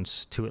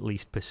grounds to at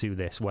least pursue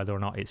this. Whether or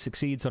not it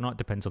succeeds or not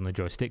depends on the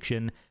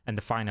jurisdiction and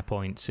the finer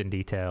points and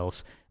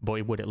details, but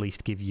it would at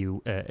least give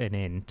you an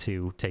in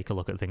to take a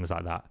look at things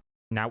like that.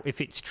 Now,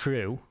 if it's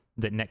true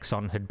that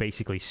Nexon had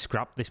basically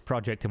scrapped this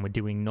project and were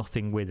doing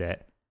nothing with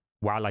it,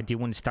 while I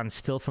do understand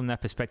still from their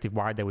perspective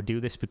why they would do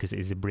this, because it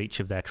is a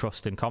breach of their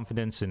trust and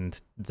confidence and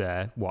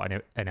what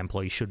an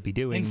employee should be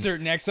doing.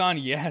 insert Nexon,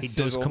 yes. It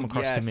does Sizzle, come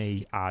across to yes.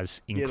 me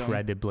as 'em.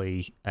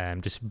 incredibly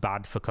just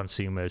bad for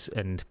consumers,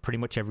 and pretty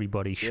much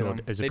everybody 'em.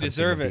 should, as a They consumer,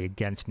 deserve be it.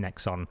 against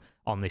Nexon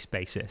on this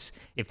basis.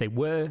 If they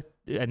were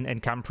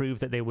and can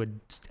prove that they were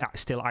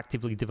still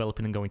actively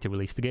developing and going to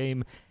release the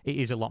game, it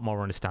is a lot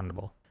more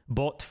understandable.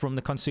 But from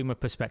the consumer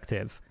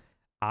perspective,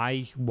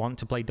 I want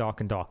to play Dark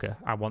and Darker.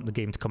 I want the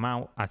game to come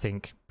out. I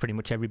think pretty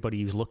much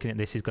everybody who's looking at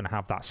this is going to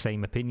have that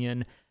same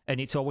opinion.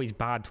 And it's always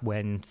bad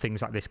when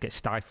things like this get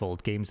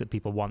stifled. Games that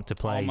people want to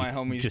play my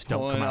homies just don't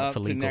pulling come out up for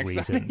to legal Nexon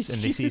reasons.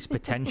 And this is HQ.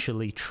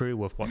 potentially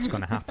true of what's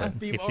going to happen. If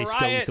People this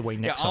riot. goes the way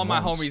Yeah, Nexon all my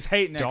wants, homies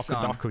hate Dark and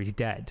Nexon. Darker is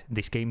dead.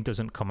 This game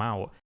doesn't come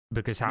out.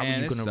 Because how Man, are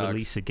you this going to sucks.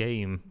 release a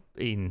game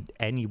in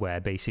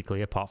anywhere,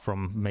 basically, apart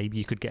from maybe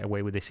you could get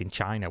away with this in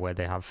China, where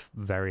they have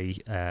very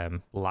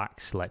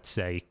lax, let's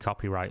say,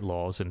 copyright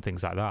laws and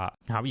things like that?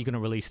 How are you going to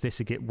release this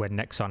again when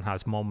Nexon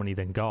has more money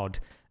than God,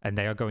 and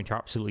they are going to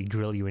absolutely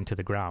drill you into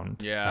the ground?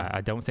 Yeah.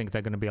 I don't think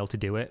they're going to be able to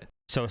do it.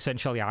 So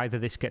essentially, either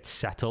this gets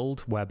settled,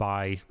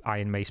 whereby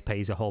Iron Mace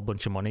pays a whole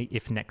bunch of money,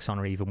 if Nexon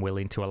are even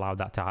willing to allow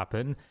that to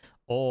happen,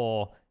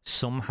 or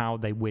somehow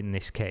they win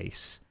this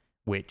case,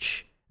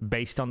 which,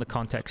 based on the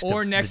context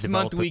Or of next the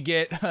month developer- we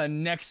get a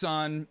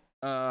Nexon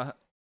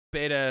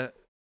beta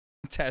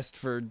test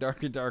for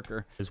Dark and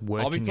Darker. is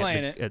working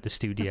playing at the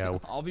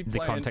studio, I'll be the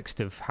playing. context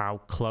of how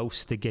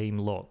close the game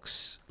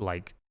looks,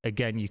 like,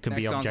 again, you can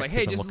be Nexon's objective like,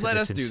 "Hey, and just look let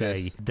at us this and do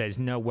say this. there's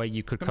no way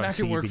you could Come back and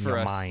conceive work in for your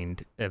us."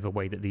 mind of a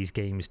way that these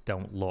games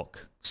don't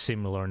look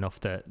similar enough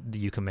that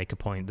you can make a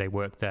point. They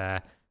work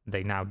there,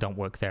 they now don't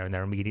work there, and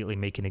they're immediately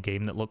making a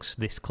game that looks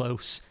this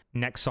close.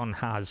 Nexon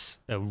has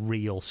a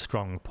real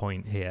strong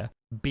point here.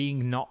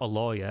 Being not a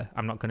lawyer,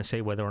 I'm not going to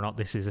say whether or not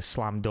this is a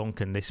slam dunk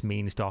and this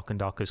means Dark and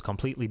Darker is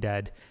completely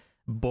dead,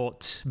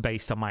 but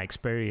based on my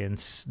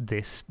experience,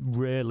 this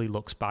really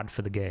looks bad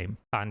for the game.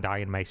 And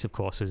Iron Mace, of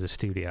course, as a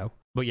studio.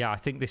 But yeah, I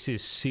think this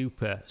is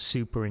super,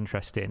 super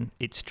interesting.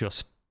 It's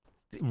just,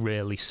 it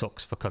really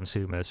sucks for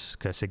consumers,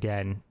 because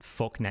again,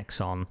 fuck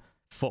Nexon,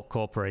 fuck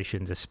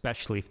corporations,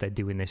 especially if they're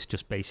doing this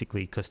just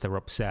basically because they're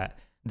upset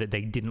that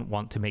they didn't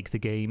want to make the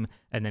game,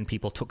 and then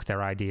people took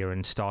their idea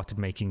and started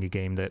making a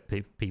game that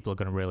people are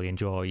going to really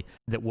enjoy,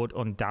 that would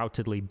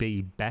undoubtedly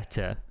be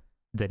better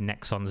than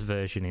Nexon's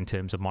version in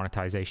terms of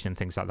monetization and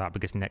things like that,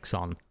 because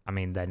Nexon, I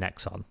mean, they're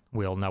Nexon.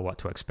 We all know what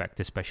to expect,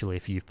 especially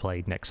if you've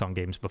played Nexon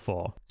games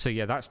before. So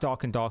yeah, that's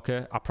Dark and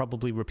Darker. I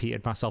probably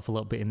repeated myself a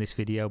little bit in this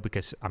video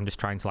because I'm just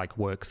trying to like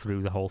work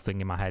through the whole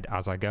thing in my head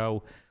as I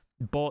go.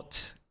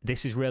 But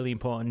this is really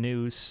important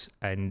news,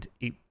 and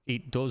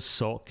it does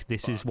suck.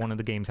 This is one of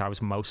the games I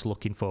was most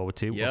looking forward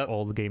to of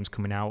all the games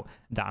coming out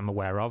that I'm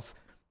aware of.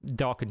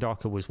 Dark and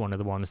Darker was one of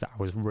the ones that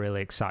I was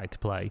really excited to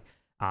play,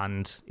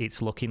 and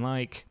it's looking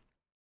like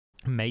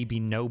maybe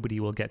nobody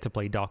will get to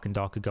play Dark and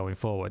Darker going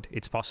forward.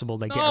 It's possible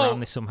they get around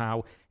this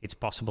somehow. It's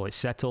possible it's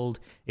settled.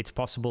 It's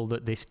possible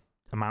that this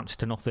amounts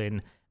to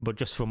nothing, but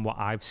just from what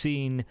I've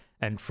seen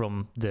and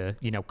from the,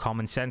 you know,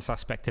 common sense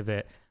aspect of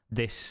it,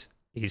 this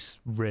is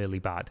really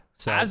bad.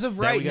 So as of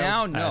there we right go.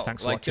 now, no.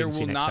 Thanks for Like, watching. there See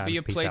you will next not time. be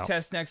a Peace play out.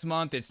 test next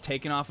month. It's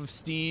taken off of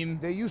Steam.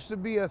 There used to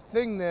be a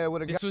thing there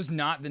with a guy. This was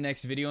not the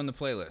next video on the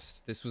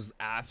playlist. This was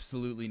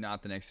absolutely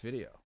not the next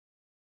video.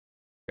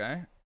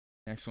 Okay?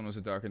 Next one was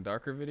a Dark and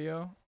Darker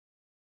video.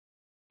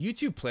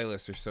 YouTube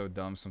playlists are so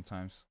dumb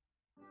sometimes.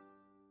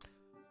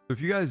 So if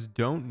you guys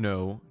don't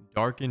know,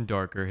 Dark and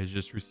Darker has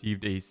just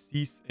received a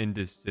cease and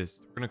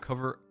desist. We're gonna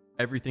cover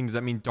everything. Does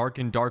that mean Dark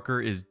and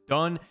Darker is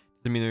done? Does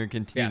that mean they're gonna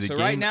continue the so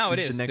game? right now it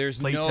is. The next There's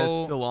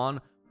playtest still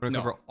on? We're gonna No,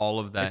 cover all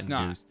of that it's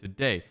not. news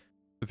today.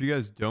 So if you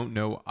guys don't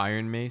know,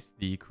 Iron Mace,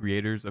 the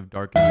creators of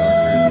Dark and Darker,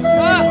 the studio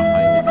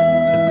behind it,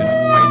 has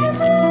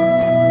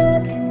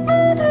been fighting.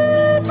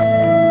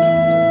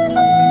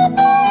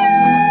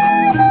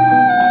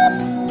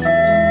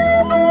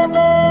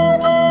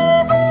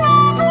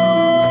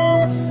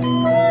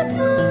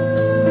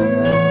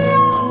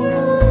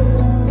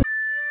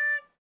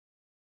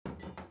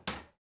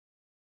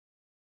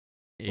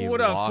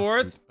 What up, lawsuit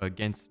Fourth?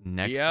 against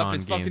Nexon Yep, it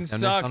Games. fucking Now,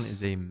 sucks. Nexon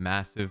is a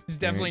massive It's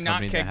definitely parent not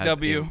company that has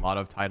KW. a lot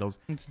of titles.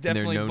 It's and they're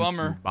definitely a known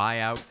bummer. to buy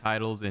out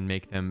titles and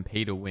make them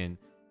pay to win.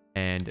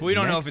 And But we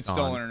don't know if it's Nexon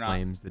stolen or not.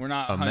 claims that We're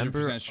not a member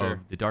 100% sure.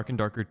 of the Dark and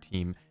Darker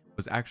team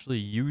was actually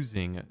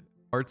using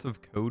parts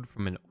of code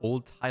from an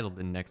old title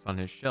that Nexon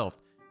has shelved.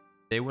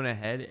 They went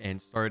ahead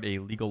and started a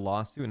legal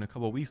lawsuit, and a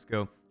couple of weeks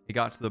ago, it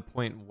got to the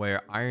point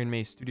where Iron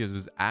Mace Studios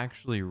was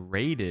actually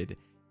raided.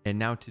 And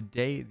now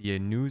today, the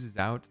news is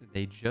out.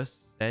 They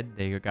just said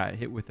they got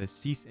hit with a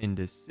cease and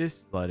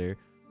desist letter.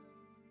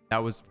 That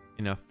was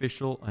an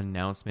official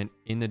announcement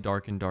in the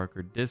Dark and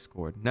Darker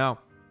Discord. Now,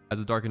 as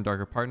a Dark and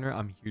Darker partner,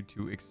 I'm here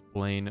to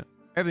explain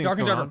everything. Dark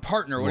and going Darker on,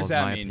 partner, as what well does as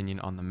that my mean? opinion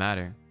on the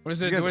matter. What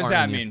does If it? you guys What does aren't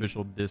that in the mean?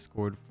 official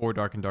Discord for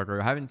Dark and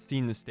Darker, I haven't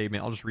seen the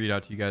statement. I'll just read it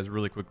out to you guys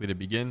really quickly to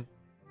begin.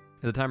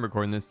 At the time of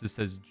recording this, this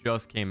says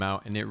just came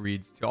out, and it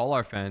reads, to all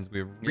our fans, we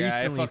have Yeah,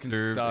 it recently fucking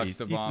served a sucks,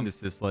 the cease bomb. and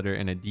desist letter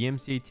and a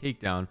DMCA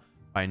takedown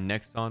by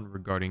Nexon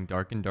regarding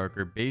Dark and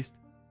Darker based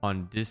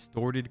on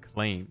distorted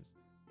claims.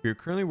 We are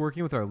currently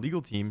working with our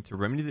legal team to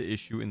remedy the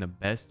issue in the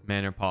best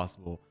manner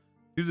possible.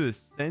 Due to the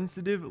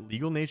sensitive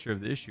legal nature of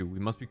the issue, we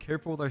must be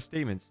careful with our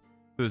statements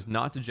so as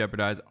not to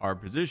jeopardize our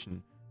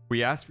position.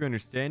 We ask for your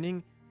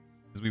understanding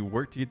as we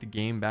work to get the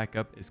game back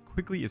up as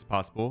quickly as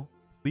possible.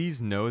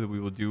 Please know that we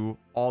will do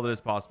all that is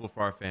possible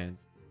for our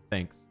fans.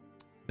 Thanks.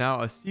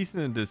 Now, a cease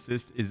and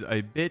desist is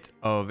a bit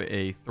of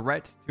a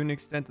threat to an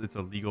extent. It's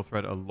a legal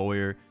threat. A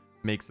lawyer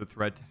makes a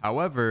threat.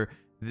 However,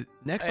 the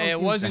Nexon Hey, it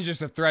seems wasn't to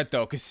just a threat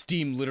though, because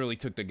Steam literally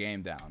took the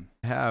game down.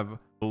 have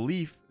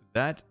belief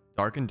that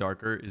Dark and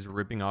Darker is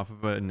ripping off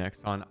of a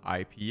Nexon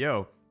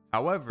IPO.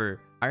 However,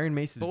 Iron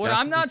Mace is But what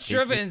I'm definitely not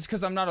sure of it taking- is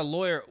because I'm not a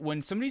lawyer.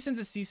 When somebody sends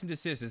a cease and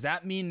desist, does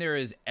that mean there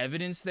is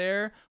evidence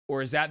there,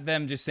 or is that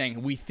them just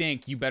saying we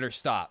think you better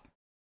stop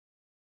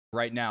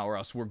right now, or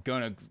else we're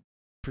gonna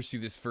pursue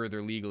this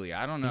further legally?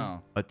 I don't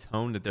know. a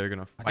tone that they're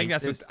gonna fight. I think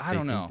that's what- this. I They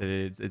don't think know.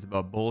 that it's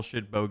a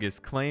bullshit, bogus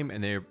claim,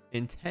 and they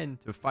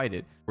intend to fight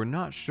it. We're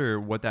not sure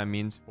what that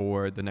means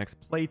for the next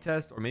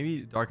playtest, or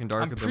maybe Dark and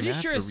Darker. I'm they're pretty gonna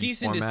have sure to a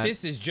cease and reformat,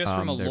 desist is just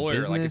from a their lawyer.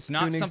 Like business it's to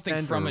not an something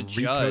extent, from or a recode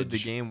judge. the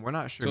game. We're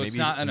not sure. So it's Maybe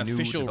not an a new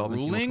official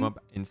development team will ruling? come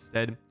up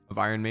instead of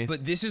Iron Mace.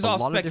 But this is A all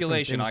lot of different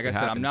speculation. things Like I could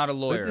said, I'm happen. not a But at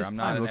lawyer. this I'm time,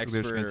 not it an looks like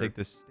they're just gonna expert. take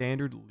the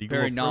standard legal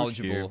Very approach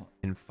here knowledgeable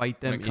and fight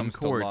them when it in comes to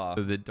court law.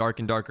 so that Dark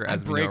and Darker, I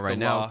as we know break right the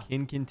now, law.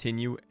 can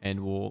continue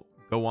and will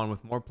go on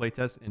with more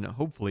playtests and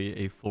hopefully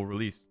a full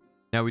release.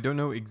 Now, we don't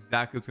know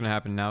exactly what's going to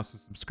happen now, so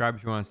subscribe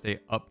if you want to stay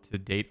up to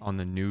date on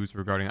the news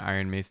regarding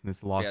Iron Mace and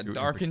this lawsuit Yeah,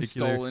 Dark in and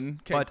particular. Stolen.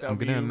 But I'm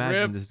going to KW,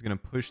 imagine rip. this is going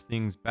to push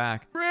things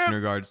back Rip. in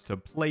regards to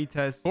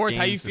playtests. Fourth,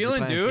 how you games. So if you're feeling,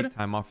 planning to dude? take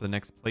time off for the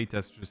next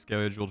playtest, which is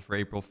scheduled for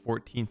April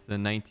 14th to the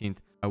 19th.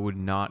 I would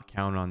not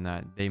count on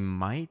that. They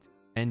might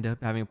end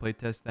up having a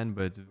playtest then,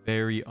 but it's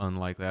very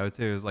unlikely. I would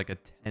say there's like a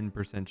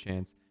 10%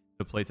 chance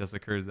the playtest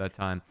occurs that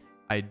time.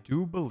 I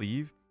do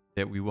believe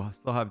that we will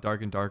still have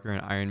Dark and Darker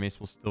and Iron Mace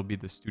will still be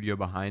the studio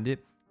behind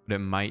it, but it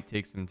might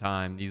take some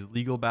time. These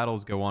legal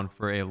battles go on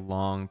for a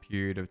long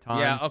period of time.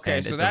 Yeah, okay,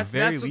 and so at the that's-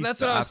 very that's least, what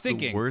the I was absolute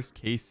thinking. Worst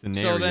case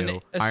scenario, So then a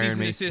cease Iron and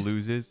Mace desist-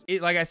 loses.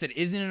 Like I said,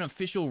 isn't an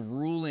official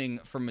ruling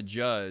from a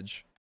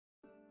judge.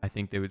 I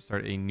think they would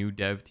start a new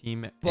dev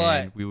team,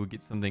 But and we would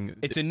get something.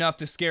 It's enough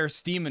to scare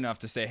Steam enough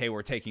to say, hey,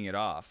 we're taking it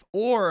off.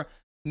 Or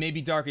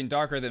maybe Dark and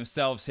Darker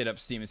themselves hit up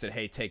Steam and said,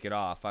 hey, take it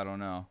off. I don't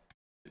know.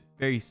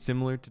 very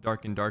similar to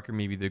Dark and Darker.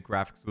 Maybe the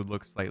graphics would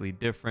look slightly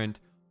different,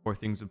 or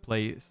things would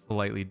play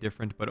slightly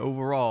different. But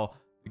overall,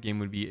 the game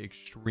would be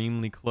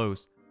extremely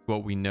close to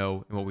what we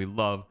know and what we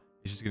love.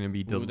 It's just going to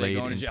be Ooh, they delayed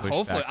going to and jail. pushed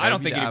Hopefully, back. I That don't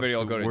would be think the anybody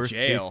will go absolute to worst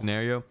jail. case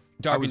scenario.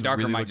 Dark I was and Darker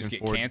really might looking just get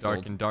forward to Dark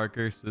canceled. and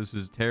Darker, so this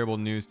was terrible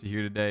news to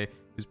hear today.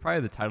 It was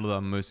probably the title that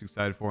I'm most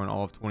excited for in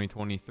all of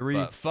 2023.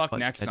 But fuck that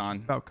Nexon.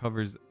 just about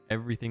covers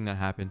everything that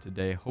happened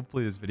today.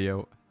 Hopefully this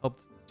video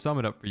helped sum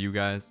it up for you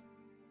guys.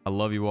 I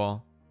love you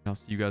all, and I'll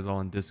see you guys all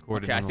in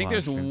Discord. Okay, and I on the think live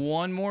there's stream.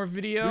 one more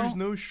video. There's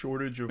no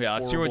shortage of Yeah,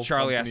 let's hear what horrible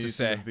Charlie has to companies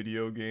in say. the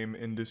video game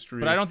industry.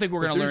 But I don't think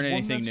we're But gonna learn there's one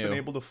anything that's new. been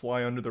able to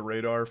fly under the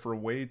radar for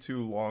way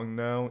too long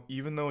now,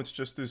 even though it's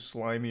just as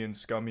slimy and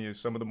scummy as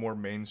some of the more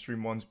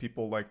mainstream ones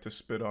people like to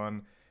spit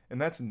on,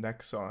 and that's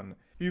Nexon.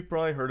 You've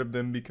probably heard of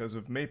them because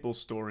of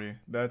MapleStory.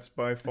 That's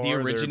by far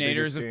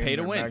originators their of biggest pay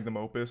to game, win. their magnum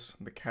opus,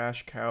 the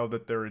cash cow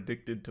that they're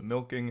addicted to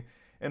milking.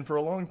 and for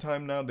a long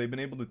time now, they've been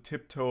able to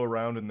tiptoe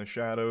around in the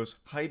shadows,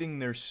 hiding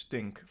their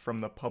stink from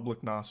the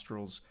public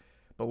nostrils.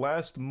 But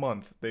last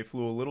month, they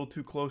flew a little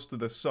too close to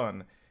the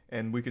sun,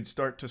 and we could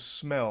start to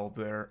smell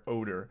their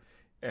odor.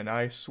 And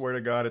I swear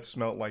to God, it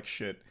smelled like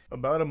shit.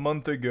 About a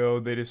month ago,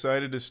 they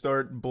decided to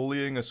start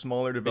bullying a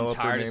smaller developer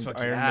tired as named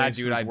fuck. Iron Yeah, Mace,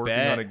 dude, who's I working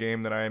bet. on a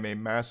game that I am a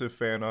massive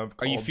fan of.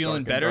 Are you called feeling Dark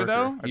and better,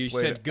 Darker. though? You I've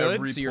played said good,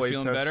 every so you're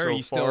feeling playtest better? So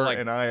You still, far, like,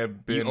 and I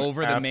have been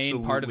over the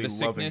main part of the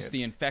absolutely loving sickness, it.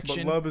 the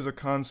infection? But love is a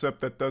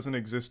concept that doesn't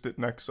exist at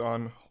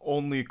Nexon.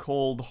 Only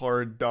cold,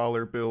 hard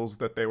dollar bills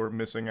that they were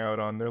missing out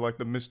on. They're like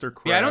the Mr.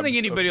 Krabs Yeah, I don't think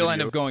anybody of will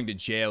end video up going to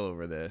jail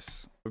over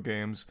this.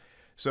 games.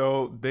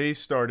 So they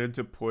started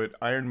to put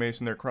Iron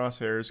Mace in their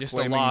crosshairs, Just a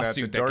claiming that the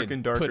lawsuit that Dark could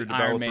and Darker put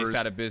Iron Mace developers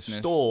out of business.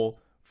 stole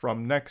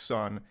from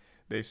Nexon.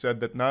 They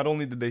said that not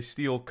only did they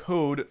steal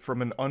code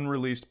from an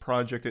unreleased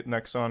project at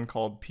Nexon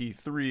called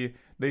P3,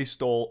 they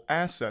stole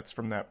assets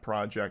from that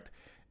project.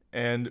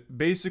 And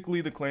basically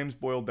the claims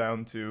boiled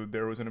down to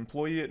there was an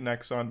employee at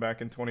Nexon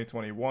back in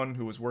 2021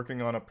 who was working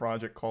on a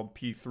project called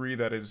P3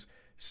 that is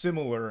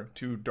similar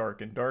to Dark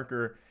and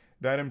Darker.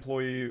 That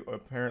employee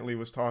apparently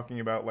was talking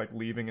about like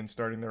leaving and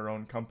starting their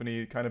own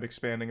company, kind of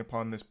expanding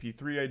upon this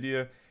P3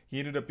 idea. He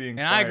ended up being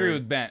And fired. I agree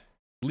with Bent.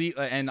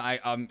 And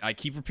I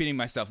keep repeating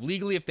myself.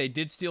 Legally, if they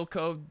did steal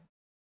code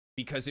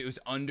because it was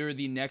under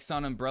the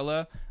Nexon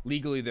umbrella,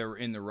 legally they're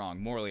in the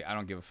wrong. Morally, I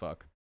don't give a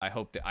fuck. I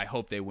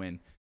hope they win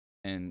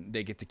and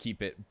they get to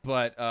keep it.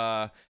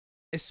 But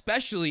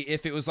especially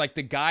if it was like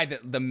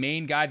the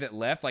main guy that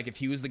left, like if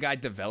he was the guy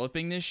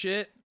developing this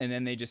shit, and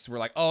then they just were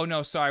like, oh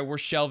no, sorry, we're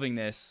shelving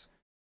this.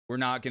 We're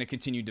not gonna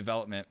continue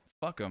development.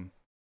 Fuck them.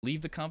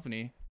 Leave the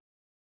company.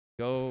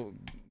 Go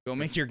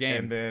make your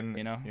game. And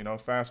then,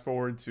 fast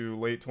forward to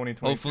late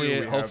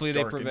 2022, Hopefully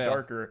they Dark and prevail.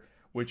 Darker,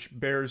 which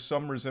bears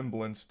some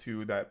resemblance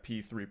to that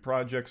P3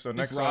 project. So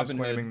Just Nexon is Robin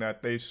claiming Hood.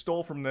 that they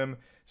stole from them,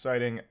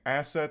 citing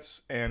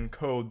assets and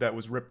code that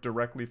was ripped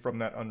directly from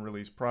that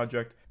unreleased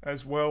project,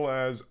 as well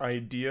as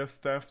idea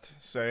theft,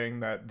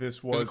 saying that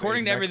this was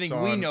According to everything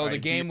we Nexon know, the idea,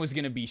 game was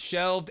going to be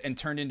shelved and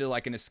turned into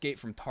like an Escape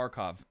from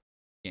Tarkov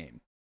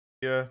game.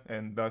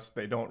 and thus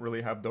they don't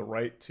really have the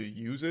right to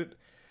use it.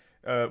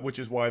 Which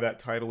is why that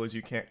title is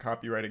you can't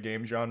copyright a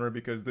game genre,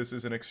 because this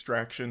is an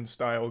extraction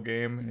style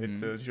game.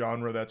 It's a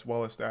genre that's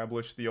well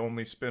established. The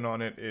only spin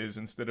on it is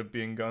instead of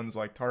being guns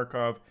like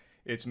Tarkov,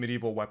 it's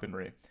medieval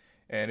weaponry.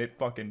 And it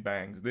fucking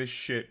bangs. This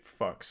shit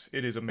fucks.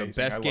 It is amazing. The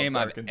best I love game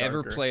I've Dark and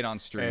ever Darker. played on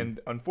stream. And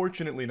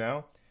unfortunately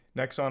now,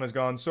 Nexon has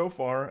gone so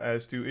far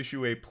as to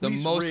issue a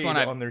police most raid fun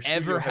I've on their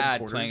ever studio had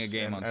headquarters, playing a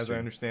game and on as I stream.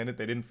 understand it,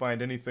 they didn't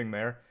find anything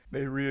there.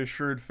 They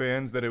reassured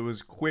fans that it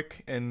was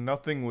quick and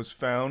nothing was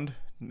found,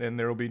 and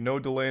there will be no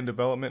delay in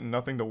development and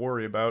nothing to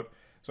worry about.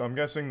 So I'm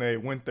guessing they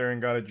went there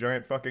and got a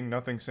giant fucking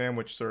nothing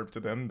sandwich served to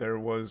them. There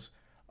was,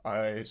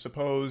 I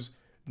suppose,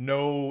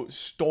 no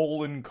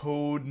stolen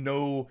code,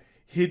 no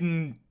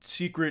hidden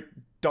secret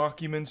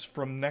documents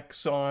from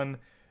Nexon,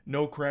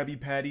 no Krabby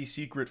Patty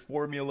secret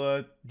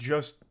formula,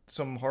 just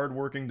some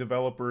hardworking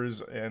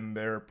developers and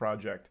their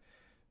project.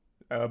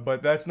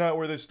 But that's not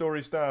where this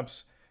story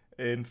stops.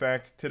 In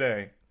fact,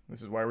 today,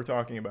 this is why we're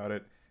talking about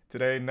it.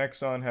 Today,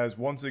 Nexon has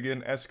once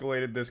again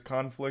escalated this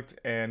conflict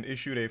and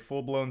issued a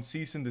full-blown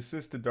cease and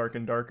desist to Dark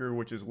and Darker,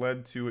 which has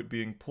led to it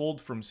being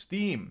pulled from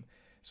Steam.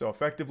 So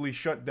effectively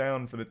shut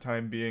down for the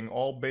time being,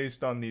 all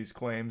based on these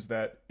claims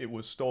that it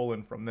was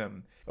stolen from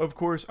them. Of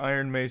course,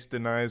 Iron Mace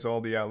denies all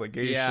the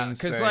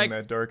allegations, saying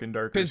that Dark and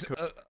Darker's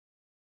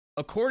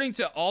according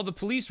to all the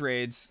police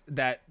raids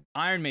that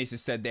Iron Mace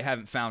has said, they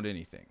haven't found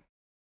anything.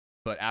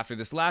 But after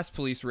this last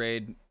police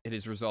raid, it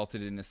has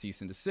resulted in a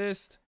cease and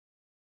desist.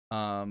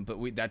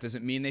 But that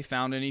doesn't mean they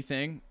found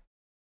anything.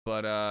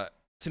 But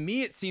to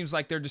me, it seems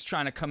like they're just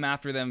trying to come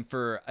after them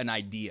for an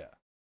idea.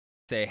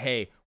 Say,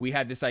 hey, we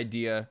had this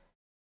idea.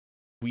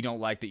 We don't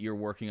like that you're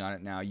working on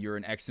it now. You're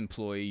an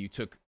ex-employee. You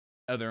took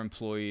other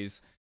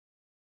employees.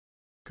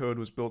 code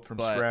was built from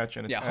scratch,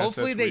 and its assets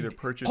hopefully were either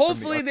purchased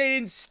hopefully from the... they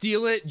didn't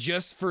steal it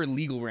just for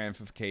legal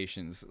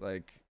ramifications.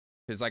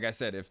 Because like I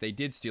said, if they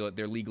did steal it,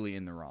 they're legally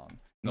in the wrong.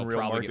 They'll Unreal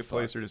probably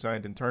Marketplace are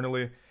designed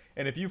internally.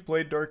 And if you've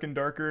played Dark and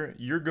Darker,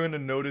 you're going to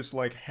notice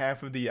like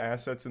half of the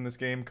assets in this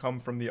game come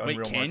from the Unreal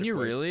Marketplace. Can you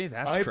really?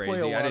 That's I crazy. play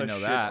a lot I didn't of know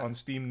shit that. on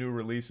Steam new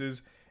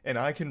releases, and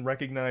I can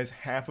recognize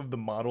half of the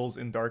models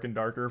in Dark and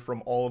Darker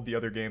from all of the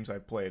other games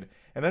I've played.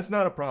 And that's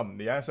not a problem.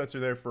 The assets are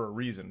there for a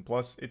reason.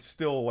 Plus, it's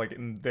still like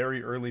in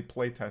very early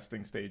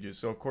playtesting stages,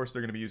 so of course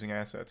they're going to be using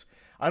assets.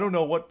 I don't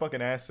know what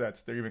fucking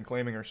assets they're even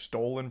claiming are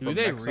stolen from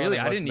they Nexon. really?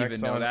 I unless didn't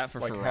even know Nexon, that for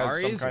has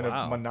Ferraris? some kind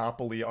Wow. of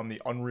monopoly on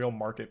the Unreal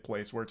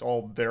Marketplace where it's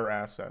all their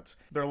assets.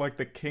 They're like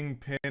the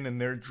kingpin, and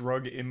their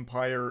drug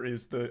empire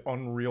is the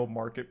Unreal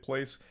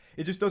Marketplace.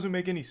 It just doesn't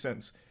make any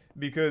sense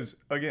because,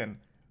 again,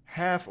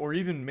 half or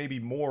even maybe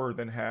more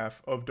than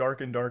half of Dark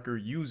and Darker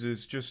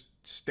uses just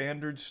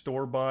standard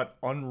store-bought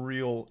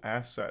Unreal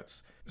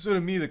assets. So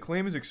to me, the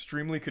claim is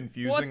extremely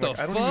confusing. What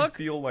the I don't even fuck?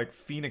 feel like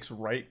Phoenix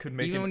Wright could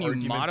make Even an when you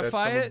argument that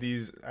modify some it? of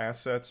these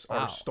assets Wow.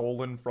 are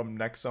stolen from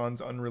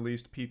Nexon's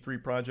unreleased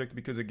P3 project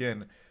because,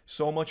 again,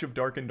 so much of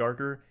Dark and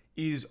Darker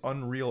is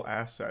Unreal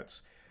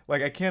assets.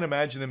 Like, I can't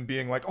imagine them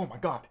being like, oh my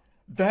god,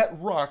 that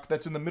rock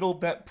that's in the middle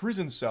of that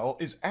prison cell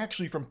is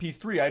actually from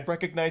P3. I'd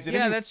recognize it.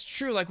 Yeah, that's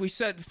true. Like we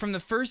said from the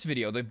first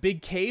video, the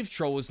big cave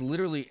troll was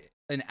literally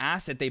an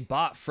asset they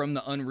bought from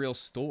the Unreal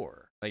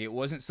store. Like, it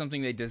wasn't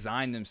something they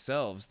designed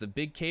themselves. The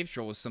big cave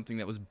troll was something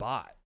that was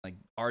bought, like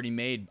already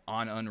made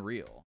on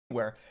Unreal.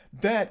 Where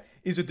that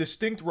is a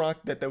distinct rock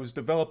that was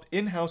developed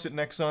in-house at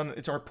Nexon.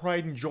 It's our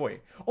pride and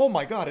joy. Oh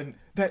my god, and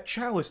that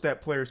chalice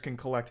that players can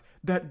collect,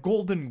 that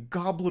golden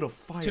goblet of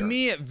fire. To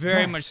me, it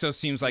very much so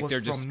seems like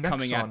they're just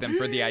coming at them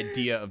for the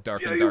idea of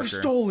Dark and Darker. You've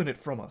stolen it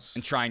from us.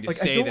 And trying to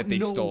say that they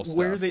stole stuff.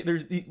 Where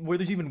there's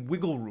even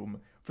wiggle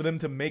room for them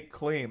to make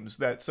claims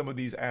that some of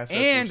these assets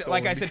were and stolen.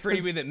 Like I said, for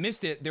anybody that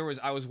missed it,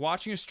 I was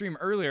watching a stream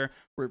earlier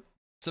where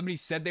somebody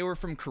said they were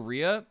from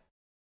Korea,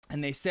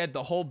 and they said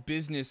the whole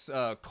business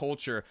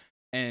culture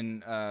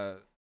and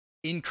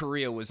in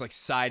Korea was like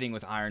siding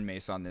with Iron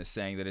Mace on this,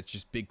 saying that it's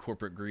just big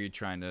corporate greed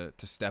trying to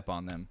step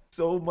on them.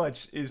 So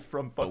much is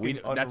from fucking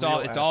Unreal that's all.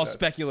 It's assets. all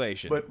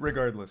speculation. But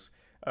regardless,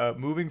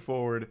 moving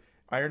forward,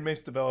 Iron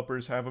Mace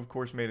developers have, of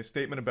course, made a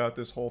statement about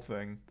this whole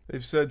thing.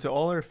 They've said, to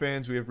all our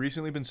fans, we have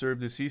recently been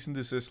served a cease and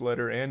desist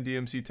letter and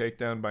DMC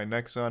takedown by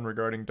Nexon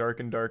regarding Dark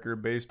and Darker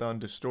based on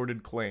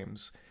distorted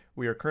claims.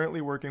 We are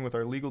currently working with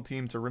our legal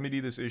team to remedy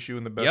this issue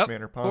in the best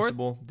manner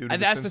possible. Due to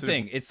that's the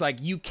thing. It's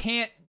like, you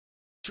can't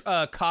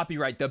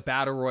copyright the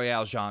battle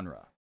royale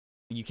genre.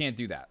 You can't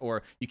do that.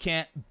 Or you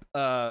can't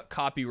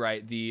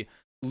copyright the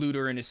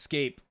looter and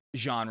escape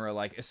genre,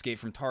 like Escape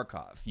from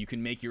Tarkov. You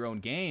can make your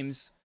own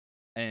games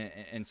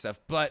and stuff,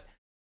 but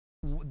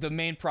the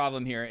main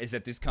problem here is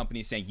that this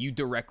company is saying you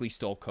directly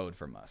stole code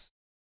from us.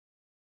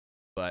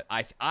 But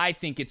I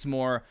think it's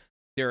more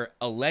they're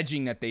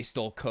alleging that they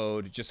stole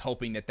code, just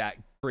hoping that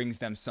brings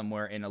them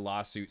somewhere in a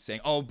lawsuit,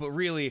 saying, oh, but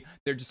really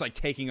they're just like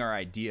taking our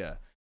idea.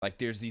 Like,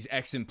 there's these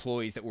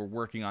ex-employees that were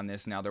working on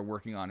this, now they're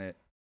working on it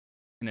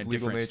in a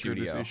different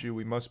studio. Of this issue,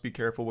 we must be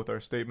careful with our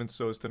statements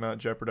so as to not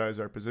jeopardize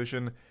our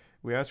position.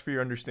 We ask for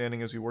your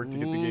understanding as we work to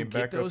get the game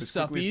back up as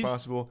quickly as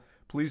possible.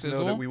 Please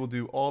know that we will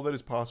do all that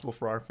is possible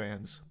for our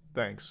fans.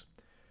 Thanks.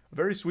 A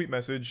very sweet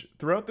message.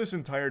 Throughout this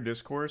entire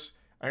discourse,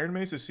 Iron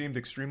Mace has seemed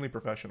extremely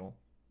professional.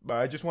 But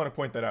I just want to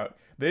point that out.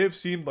 They have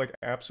seemed like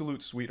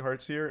absolute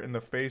sweethearts here in the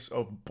face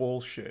of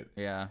bullshit.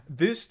 Yeah.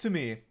 This, to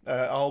me,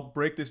 I'll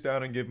break this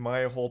down and give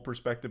my whole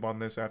perspective on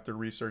this after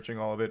researching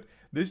all of it.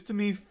 This, to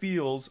me,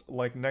 feels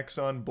like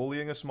Nexon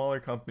bullying a smaller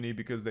company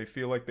because they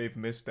feel like they've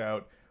missed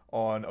out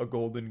on a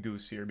golden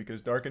goose here,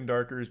 because Dark and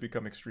Darker has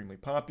become extremely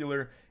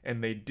popular,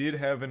 and they did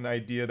have an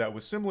idea that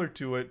was similar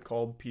to it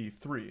called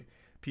P3.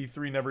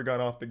 P3 never got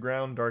off the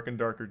ground, Dark and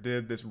Darker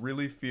did. This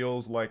really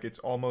feels like it's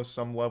almost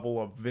some level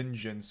of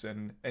vengeance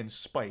and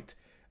spite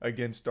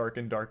against Dark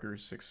and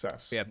Darker's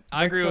success. Yeah,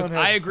 I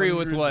agree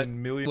with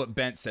what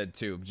Bent said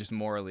too, just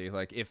morally.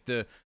 Like, if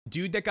the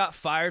dude that got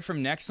fired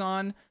from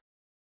Nexon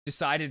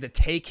decided to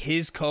take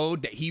his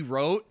code that he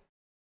wrote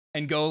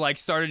and go like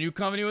start a new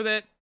company with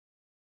it,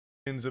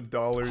 millions of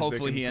dollars,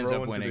 hopefully he ends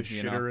up winning. The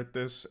shitter at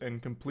this and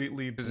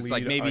completely bleed. It's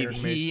like maybe Iron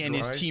he Mace and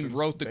his dry, team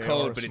wrote the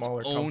code, but it's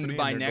owned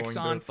by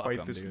Nexon. Fuck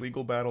fight this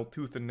legal battle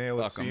tooth and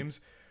nail, it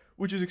seems,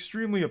 which is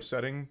extremely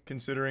upsetting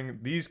considering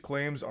these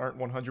claims aren't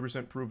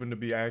 100% proven to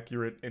be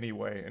accurate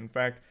anyway. In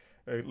fact,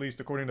 at least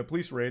according to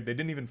Police Raid, they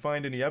didn't even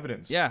find any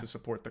evidence to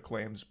support the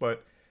claims,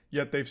 but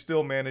yet they've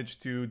still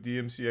managed to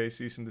DMCA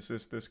cease and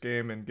desist this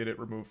game and get it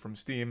removed from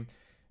Steam.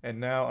 And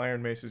now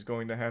Iron Mace is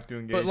going to have to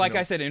engage. But like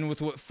I said, and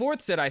with what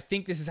Forth said, I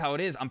think this is how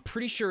it is. I'm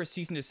pretty sure a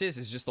cease and desist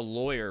is just a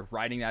lawyer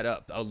writing that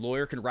up. A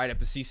lawyer can write up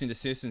a cease and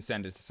desist and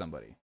send it to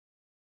somebody.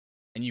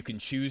 And you can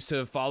choose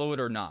to follow it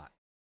or not.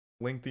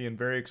 Lengthy and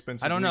very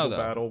expensive legal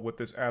battle with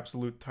this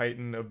absolute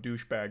titan of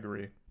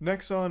douchebaggery.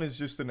 Nexon is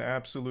just an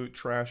absolute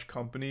trash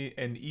company,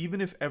 and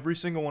even if every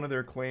single one of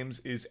their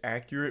claims is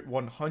accurate,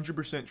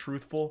 100%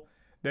 truthful,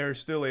 they're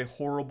still a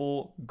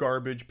horrible,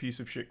 garbage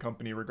piece of shit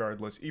company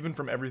regardless, even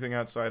from everything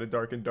outside of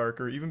Dark and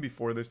Darker. Even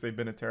before this, they've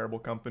been a terrible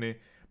company,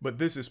 but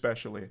this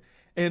especially.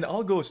 And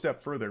I'll go a step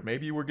further.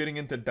 Maybe we're getting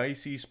into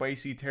dicey,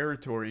 spicy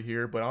territory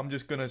here, but I'm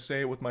just gonna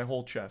say it with my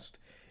whole chest.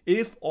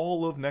 If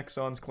all of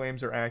Nexon's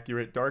claims are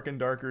accurate, Dark and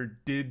Darker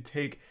did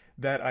take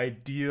that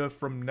idea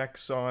from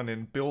Nexon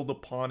and build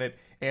upon it,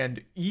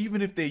 and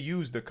even if they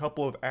used a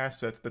couple of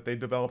assets that they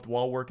developed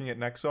while working at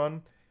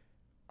Nexon,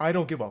 I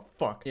don't give a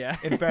fuck. Yeah,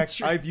 in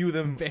fact, I view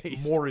them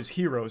more as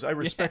heroes. I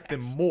respect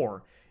them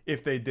more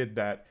if they did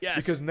that. Yes.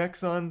 Because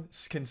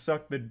Nexon can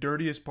suck the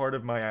dirtiest part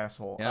of my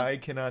asshole. Yeah. I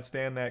cannot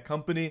stand that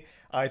company.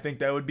 I think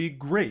that would be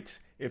great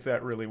if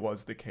that really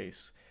was the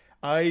case.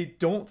 I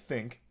don't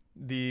think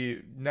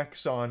the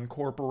Nexon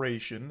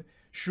Corporation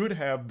should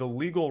have the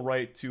legal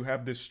right to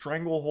have this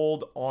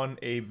stranglehold on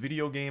a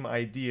video game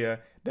idea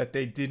that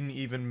they didn't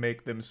even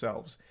make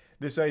themselves.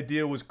 This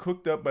idea was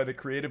cooked up by the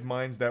creative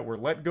minds that were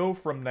let go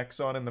from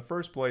Nexon in the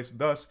first place.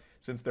 Thus,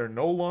 since they're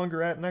no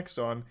longer at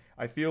Nexon,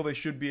 I feel they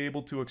should be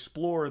able to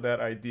explore that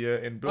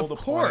idea and build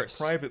upon it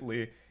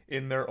privately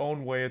in their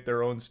own way at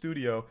their own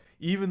studio,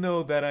 even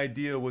though that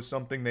idea was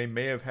something they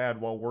may have had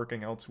while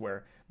working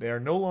elsewhere. They are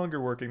no longer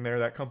working there.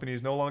 That company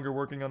is no longer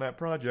working on that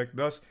project.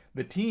 Thus,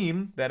 the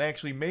team that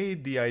actually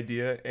made the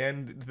idea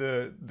and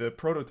the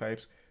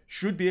prototypes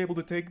should be able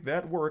to take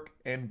that work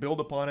and build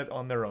upon it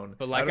on their own.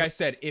 But like I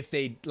said, if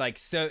they like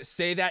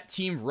say that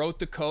team wrote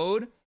the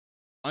code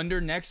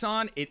under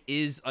Nexon, it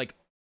is like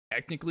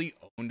technically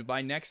owned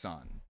by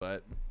Nexon.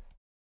 But I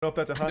don't know if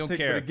that's a hot take,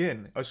 care. but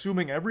again,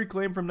 assuming every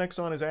claim from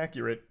Nexon is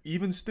accurate,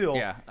 even still,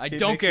 yeah, I it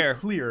don't makes care. it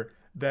clear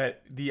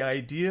that the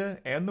idea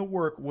and the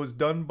work was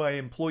done by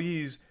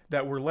employees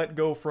that were let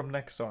go from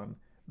Nexon.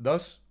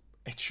 Thus,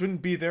 it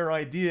shouldn't be their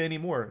idea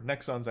anymore,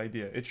 Nexon's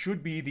idea. It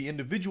should be the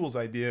individual's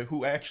idea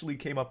who actually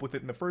came up with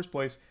it in the first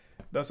place.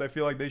 Thus, I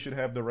feel like they should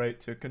have the right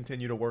to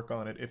continue to work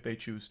on it if they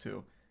choose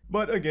to.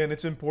 But again,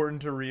 it's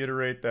important to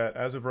reiterate that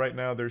as of right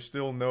now, there's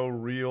still no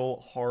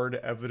real hard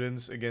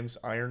evidence against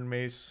Iron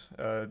Mace.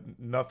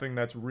 Nothing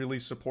that's really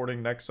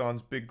supporting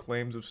Nexon's big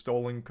claims of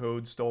stolen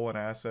code, stolen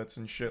assets,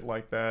 and shit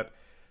like that.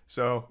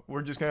 So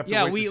we're just gonna have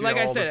to wait to see like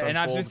how I all said, this and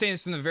I've been unfolds. saying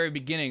this from the very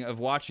beginning of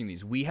watching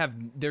these.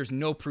 There's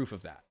no proof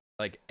of that.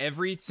 Like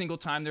every single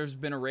time there's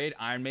been a raid,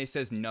 Iron Mace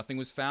says nothing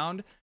was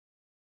found.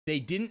 They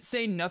didn't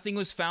say nothing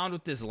was found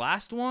with this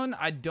last one.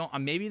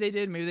 Maybe they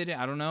did, maybe they didn't.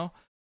 I don't know,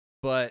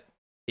 but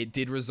it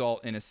did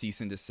result in a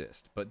cease and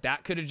desist. But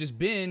that could have just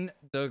been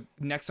the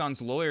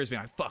Nexon's lawyers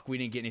being like, "Fuck, we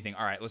didn't get anything.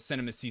 All right, let's send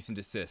him a cease and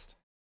desist."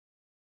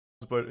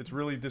 But it's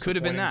really Could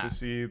have been disappointing to that.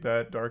 see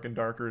that Dark and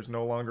Darker is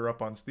no longer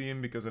up on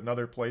Steam because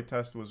another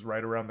playtest was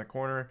right around the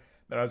corner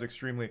that I was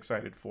extremely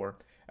excited for,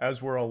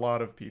 as were a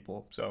lot of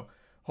people. So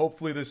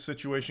hopefully this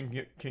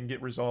situation can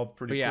get resolved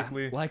pretty But yeah,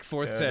 quickly. like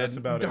Fourth Yeah, said, that's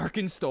about it. Dark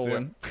and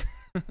stolen.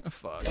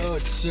 Fuck. Oh,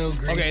 it's so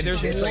great. Okay,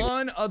 there's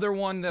one other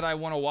one that I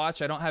want to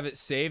watch. I don't have it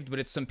saved, but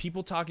it's some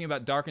people talking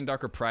about Dark and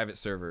Darker private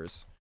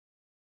servers.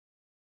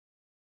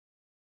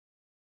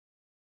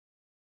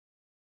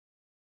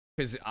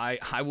 Because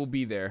I will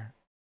be there.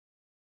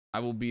 I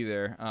will be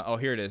there. Oh,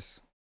 here it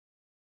is.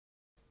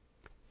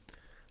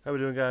 How we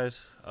doing,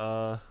 guys?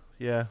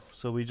 Yeah,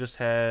 so we just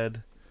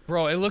had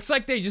Bro, it looks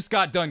like they just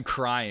got done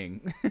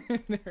crying.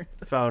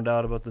 found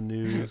out about the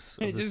news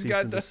They of the just cease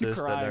got and done desist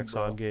crying, that Nexon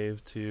bro.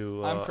 gave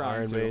to I'm crying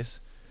Iron too. Mace,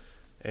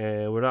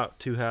 and we're not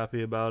too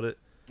happy about it.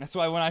 That's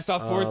why when I saw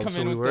Ford come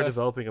so in we with were the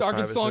developing a Dark and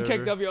private Stolen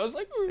server, KW, I was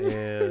like, ooh.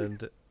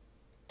 and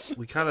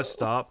we kind of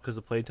stopped because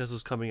the playtest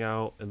was coming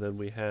out, and then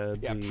we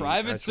had Yeah, the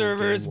private actual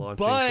servers, game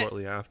launching but-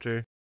 shortly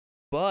after.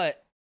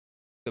 But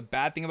the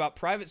bad thing about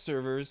private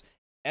servers,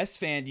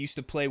 SFan used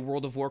to play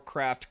World of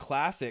Warcraft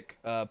Classic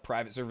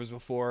private servers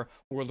before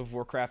World of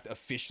Warcraft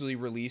officially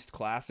released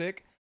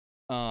Classic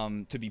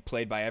to be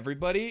played by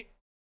everybody.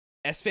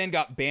 SFan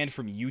got banned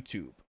from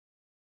YouTube.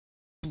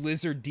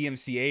 Blizzard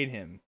DMCA'd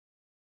him,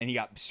 and he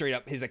got straight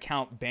up his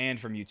account banned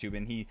from YouTube,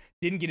 and he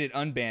didn't get it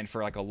unbanned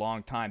for like a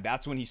long time.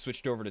 That's when he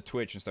switched over to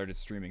Twitch and started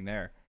streaming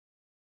there.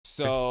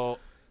 So,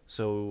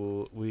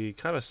 So we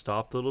kind of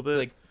stopped a little bit,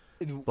 like,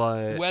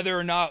 but whether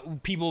or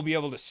not people will be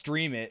able to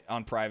stream it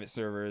on private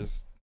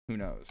servers, who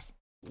knows?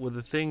 with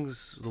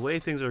the way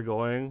things are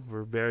going,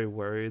 we're very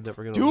worried that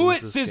we're gonna Do lose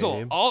it, this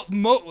Sizzle.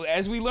 game.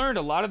 As we learned,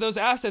 a lot of those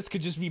assets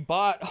could just be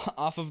bought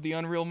off of the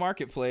Unreal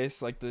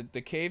Marketplace, like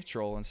the cave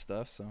troll and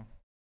stuff. So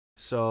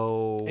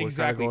So we're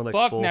Exactly. kind of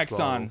going Fuck like full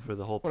throttle Nexon. for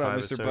the whole What up,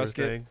 private Mr. server Busket?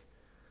 thing.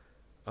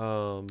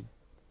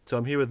 So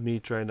I'm here with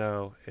Meech right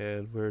now,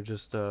 and we're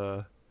just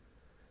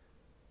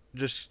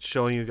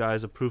showing you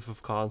guys a proof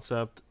of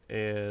concept,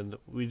 and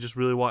we just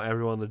really want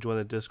everyone to join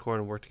the Discord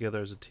and work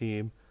together as a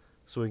team,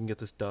 so we can get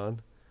this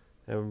done.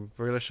 And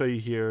we're gonna show you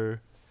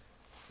here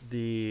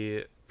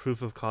the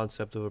proof of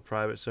concept of a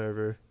private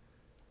server,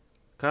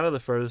 kind of the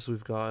furthest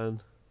we've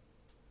gotten.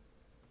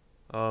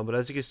 But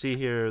as you can see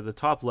here, the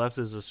top left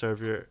is a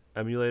server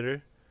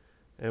emulator,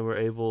 and we're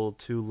able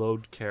to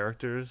load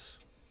characters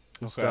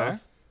and Okay.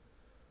 stuff.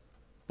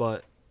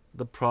 But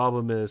the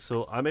problem is,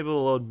 so I'm able to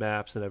load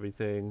maps and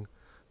everything,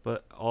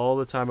 but all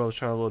the time I was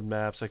trying to load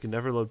maps, I could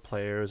never load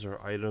players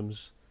or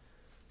items.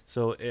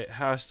 So it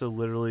has to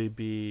literally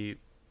be,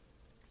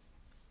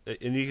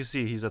 and you can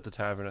see he's at the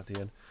tavern at the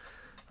end.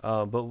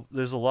 But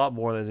there's a lot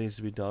more that needs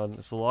to be done.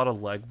 It's a lot of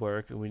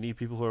legwork, and we need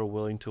people who are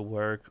willing to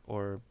work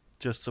or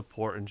just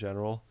support in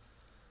general.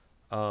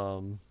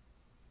 So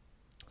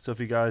if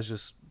you guys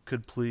just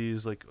could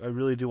please, like, I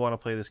really do want to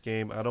play this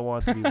game. I don't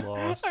want it to be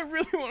lost. I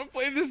really want to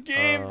play this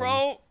game,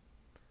 bro.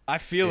 I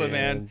feel it,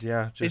 man. And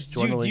yeah, just Dude,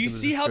 join the link do you in the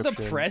see how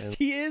description, depressed and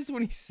he is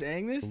when he's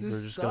saying this? we're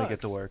This just sucks. gonna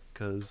get to work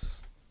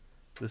because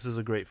this is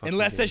a great fucking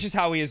Unless game. that's just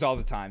how he is all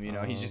the time, you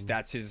know. He's just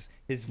that's his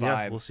vibe.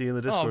 Yeah, we'll see you in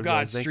the Discord. Oh God,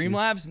 guys. Thank you.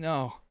 Streamlabs?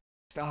 No,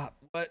 stop.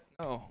 What?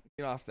 No,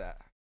 get off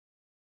that.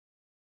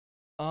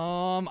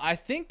 I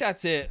think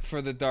that's it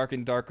for the Dark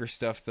and Darker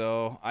stuff,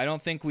 though. I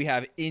don't think we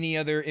have any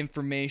other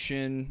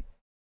information.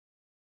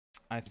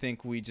 I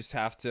think we just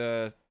have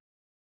to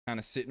kind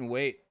of sit and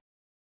wait.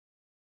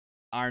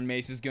 Iron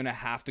Mace is gonna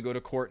have to go to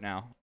court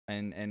now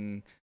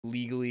and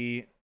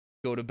legally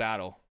go to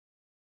battle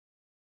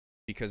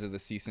because of the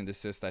cease and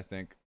desist, I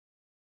think.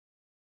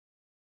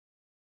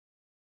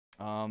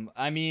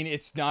 I mean,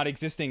 it's not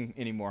existing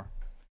anymore.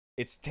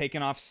 It's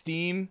taken off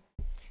Steam.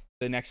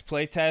 The next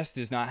playtest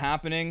is not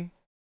happening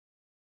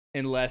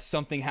unless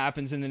something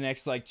happens in the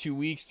next like 2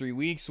 weeks, 3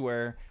 weeks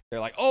where they're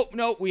like, "Oh,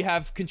 no, we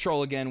have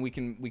control again. We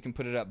can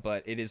put it up,"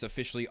 but it is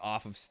officially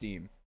off of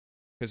Steam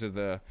because of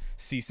the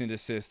cease and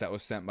desist that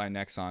was sent by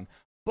Nexon.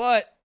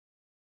 But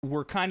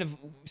we're kind of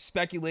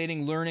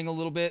speculating, learning a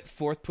little bit.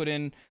 Fourth put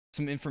in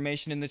some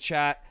information in the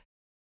chat.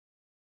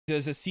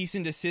 Does a cease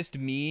and desist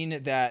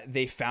mean that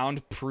they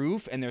found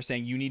proof and they're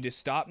saying you need to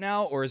stop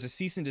now? Or is a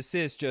cease and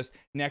desist just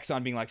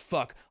Nexon being like,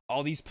 fuck,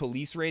 all these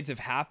police raids have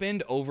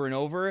happened over and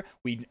over.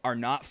 We are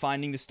not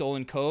finding the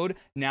stolen code.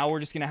 Now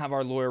we're just going to have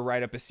our lawyer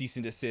write up a cease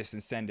and desist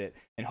and send it.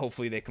 And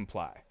hopefully they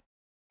comply.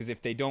 Because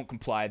if they don't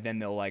comply, then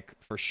they'll like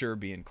for sure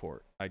be in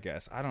court, I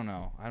guess. I don't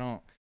know. I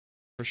don't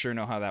for sure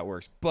know how that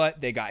works.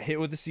 But they got hit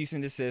with a cease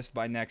and desist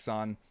by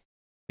Nexon.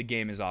 The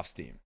game is off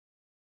Steam.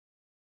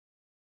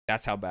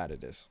 That's how bad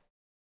it is.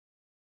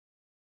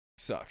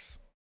 Sucks.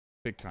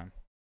 Big time.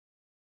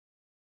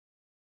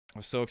 I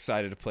was so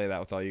excited to play that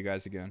with all you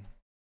guys again.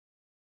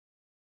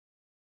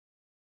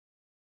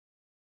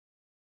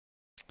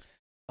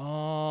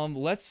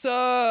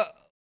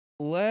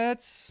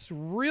 Let's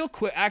real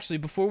quick, actually,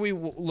 before we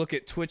look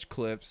at Twitch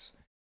clips,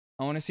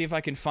 I want to see if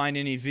I can find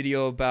any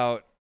video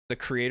about the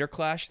Creator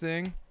Clash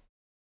thing.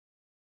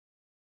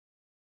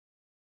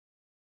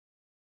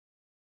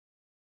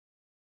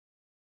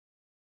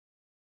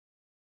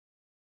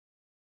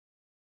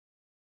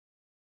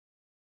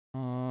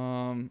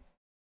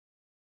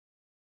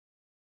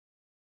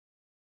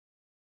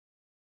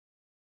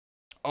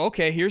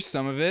 Okay, here's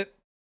some of it.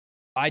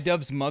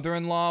 iDubbbz's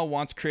mother-in-law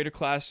wants Creator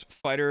Clash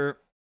fighter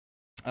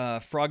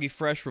Froggy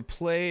Fresh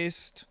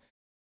replaced.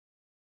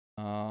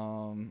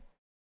 Let's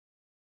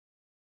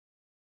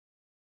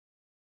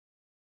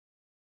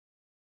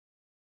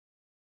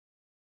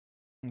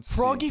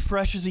Froggy see.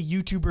 Fresh is a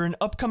YouTuber and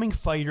upcoming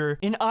fighter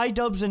in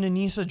iDubbbz and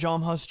Anisa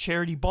Jamha's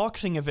charity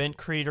boxing event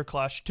Creator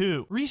Clash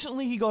 2.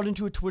 Recently, he got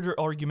into a Twitter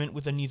argument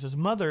with Anisa's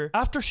mother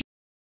after she...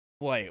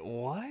 Wait,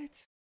 what?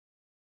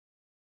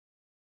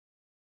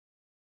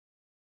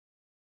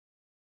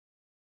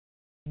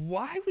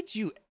 Why would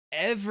you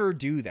ever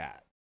do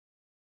that?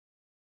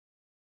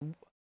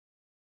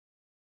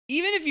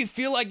 Even if you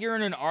feel like you're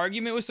in an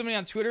argument with somebody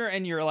on Twitter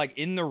and you're like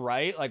in the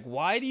right, like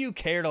why do you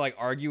care to like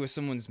argue with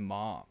someone's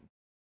mom?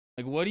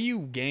 Like what do you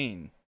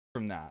gain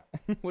from that?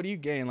 What do you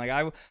gain? Like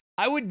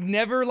I would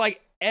never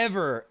like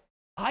ever.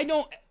 I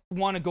don't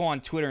want to go on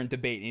Twitter and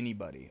debate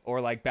anybody, or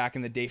like back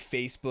in the day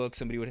Facebook,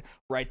 somebody would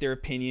write their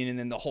opinion and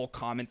then the whole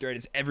comment thread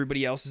is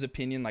everybody else's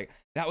opinion. Like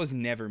that was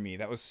never me.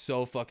 That was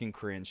so fucking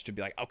cringe to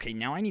be like, okay,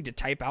 now I need to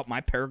type out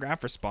my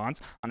paragraph response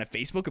on a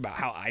Facebook about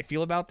how I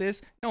feel about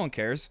this. No one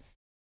cares.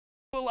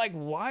 But like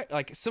why?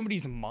 Like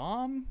somebody's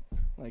mom?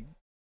 Like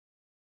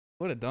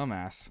what a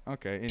dumbass.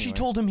 Okay, anyway. She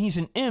told him he's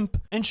an imp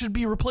and should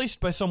be replaced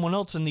by someone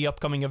else in the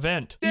upcoming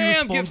event. Damn, he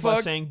responds get by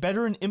fucked. saying,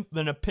 better an imp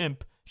than a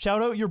pimp.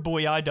 Shout out your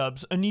boy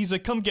iDubbbz.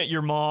 Anisa, come get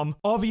your mom.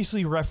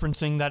 Obviously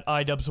referencing that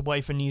iDubbbz's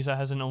wife Anisa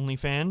has an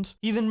OnlyFans.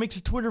 He then makes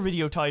a Twitter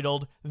video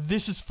titled,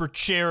 "This is for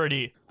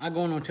charity." I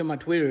going onto my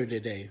Twitter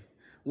today.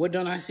 What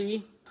don't I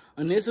see?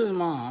 Anissa's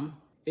mom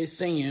is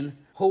saying,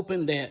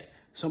 hoping that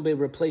somebody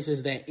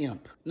replaces that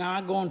imp. Now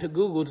I go onto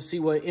Google to see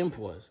what imp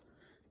was.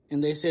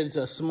 And they said it's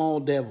a small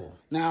devil.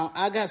 Now,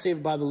 I got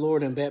saved by the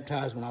Lord and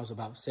baptized when I was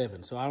about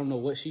 7, so I don't know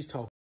what she's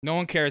talking No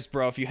one cares,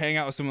 bro. If you hang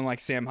out with someone like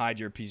Sam Hyde,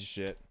 you're a piece of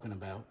shit.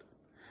 about.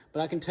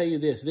 But I can tell you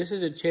this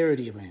is a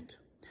charity event.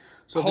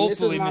 So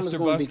Hopefully, Anissa's mom is Mr.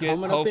 going to be Busket,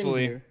 coming up in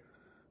hopefully. here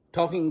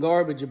talking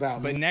garbage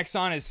about But me.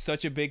 Nexon is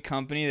such a big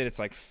company that it's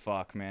like,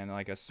 fuck, man.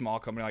 Like a small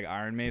company like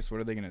Iron Mace, what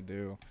are they gonna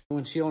do?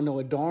 When she don't know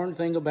a darn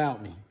thing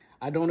about me.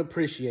 I don't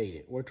appreciate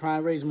it. We're trying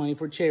to raise money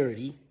for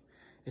charity.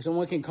 If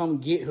someone can come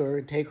get her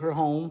and take her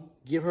home,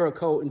 give her a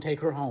coat and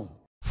take her home.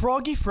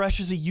 Froggy Fresh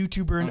is a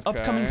YouTuber and Okay.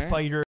 upcoming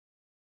fighter.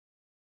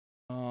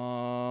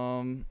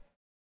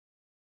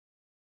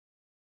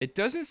 It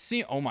doesn't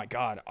seem. Oh my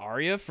God,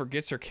 Arya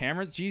forgets her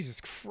cameras.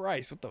 Jesus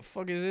Christ, what the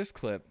fuck is this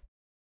clip?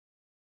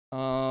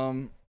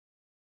 I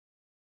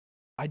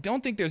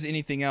don't think there's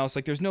anything else.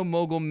 Like, there's no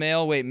mogul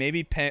mail. Wait,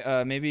 maybe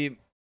maybe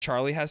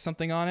Charlie has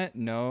something on it.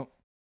 No,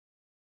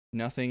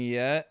 nothing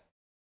yet.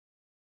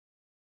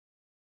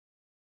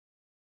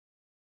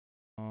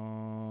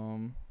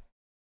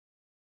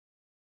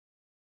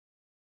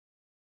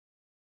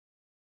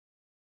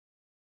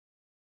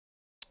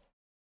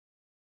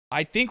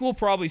 I think we'll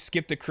probably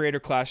skip the Creator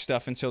Clash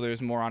stuff until there's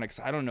more on it,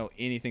 'cause I don't know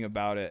anything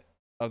about it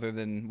other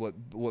than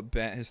what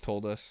Bent has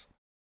told us.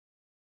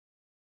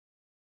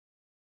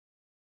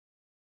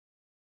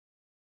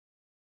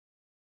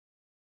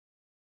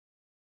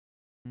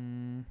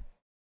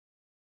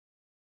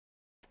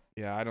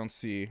 Yeah, I don't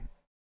see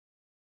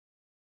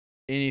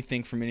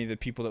anything from any of the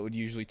people that would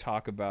usually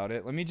talk about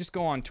it. Let me just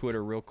go on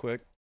Twitter real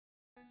quick.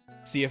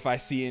 See if I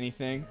see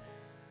anything.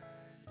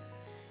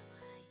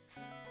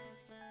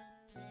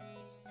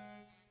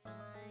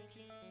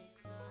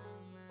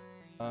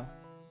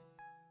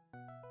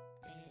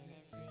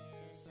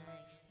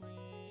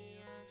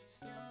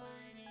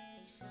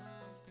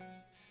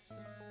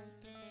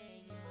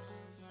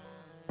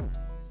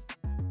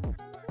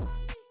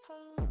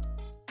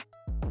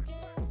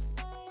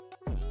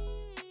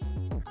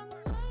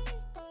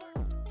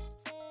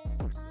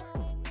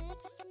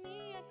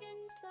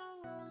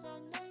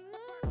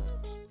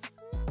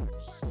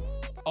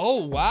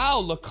 Oh,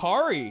 wow,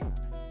 Lakari.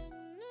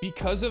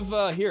 Because of,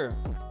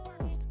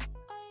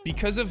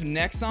 Because of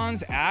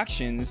Nexon's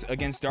actions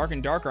against Dark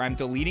and Darker, I'm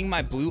deleting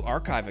my Blue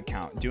Archive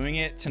account. Doing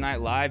it tonight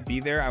live, be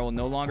there. I will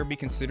no longer be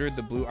considered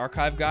the Blue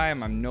Archive guy.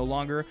 I'm no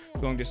longer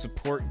going to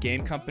support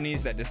game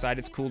companies that decide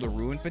it's cool to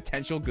ruin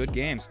potential good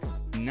games.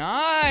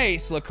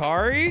 Nice,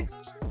 Lakari.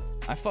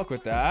 I fuck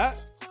with that.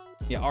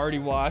 Yeah, already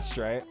watched,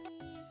 right?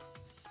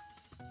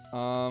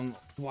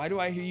 Why do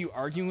I hear you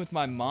arguing with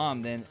my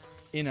mom? Then,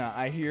 Ina,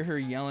 I hear her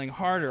yelling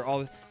harder all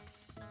the...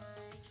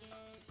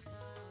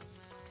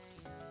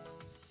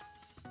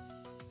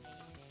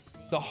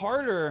 The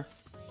harder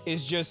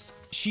is just,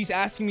 she's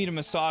asking me to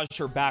massage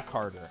her back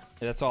harder.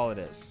 That's all it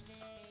is.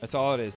 That's all it is.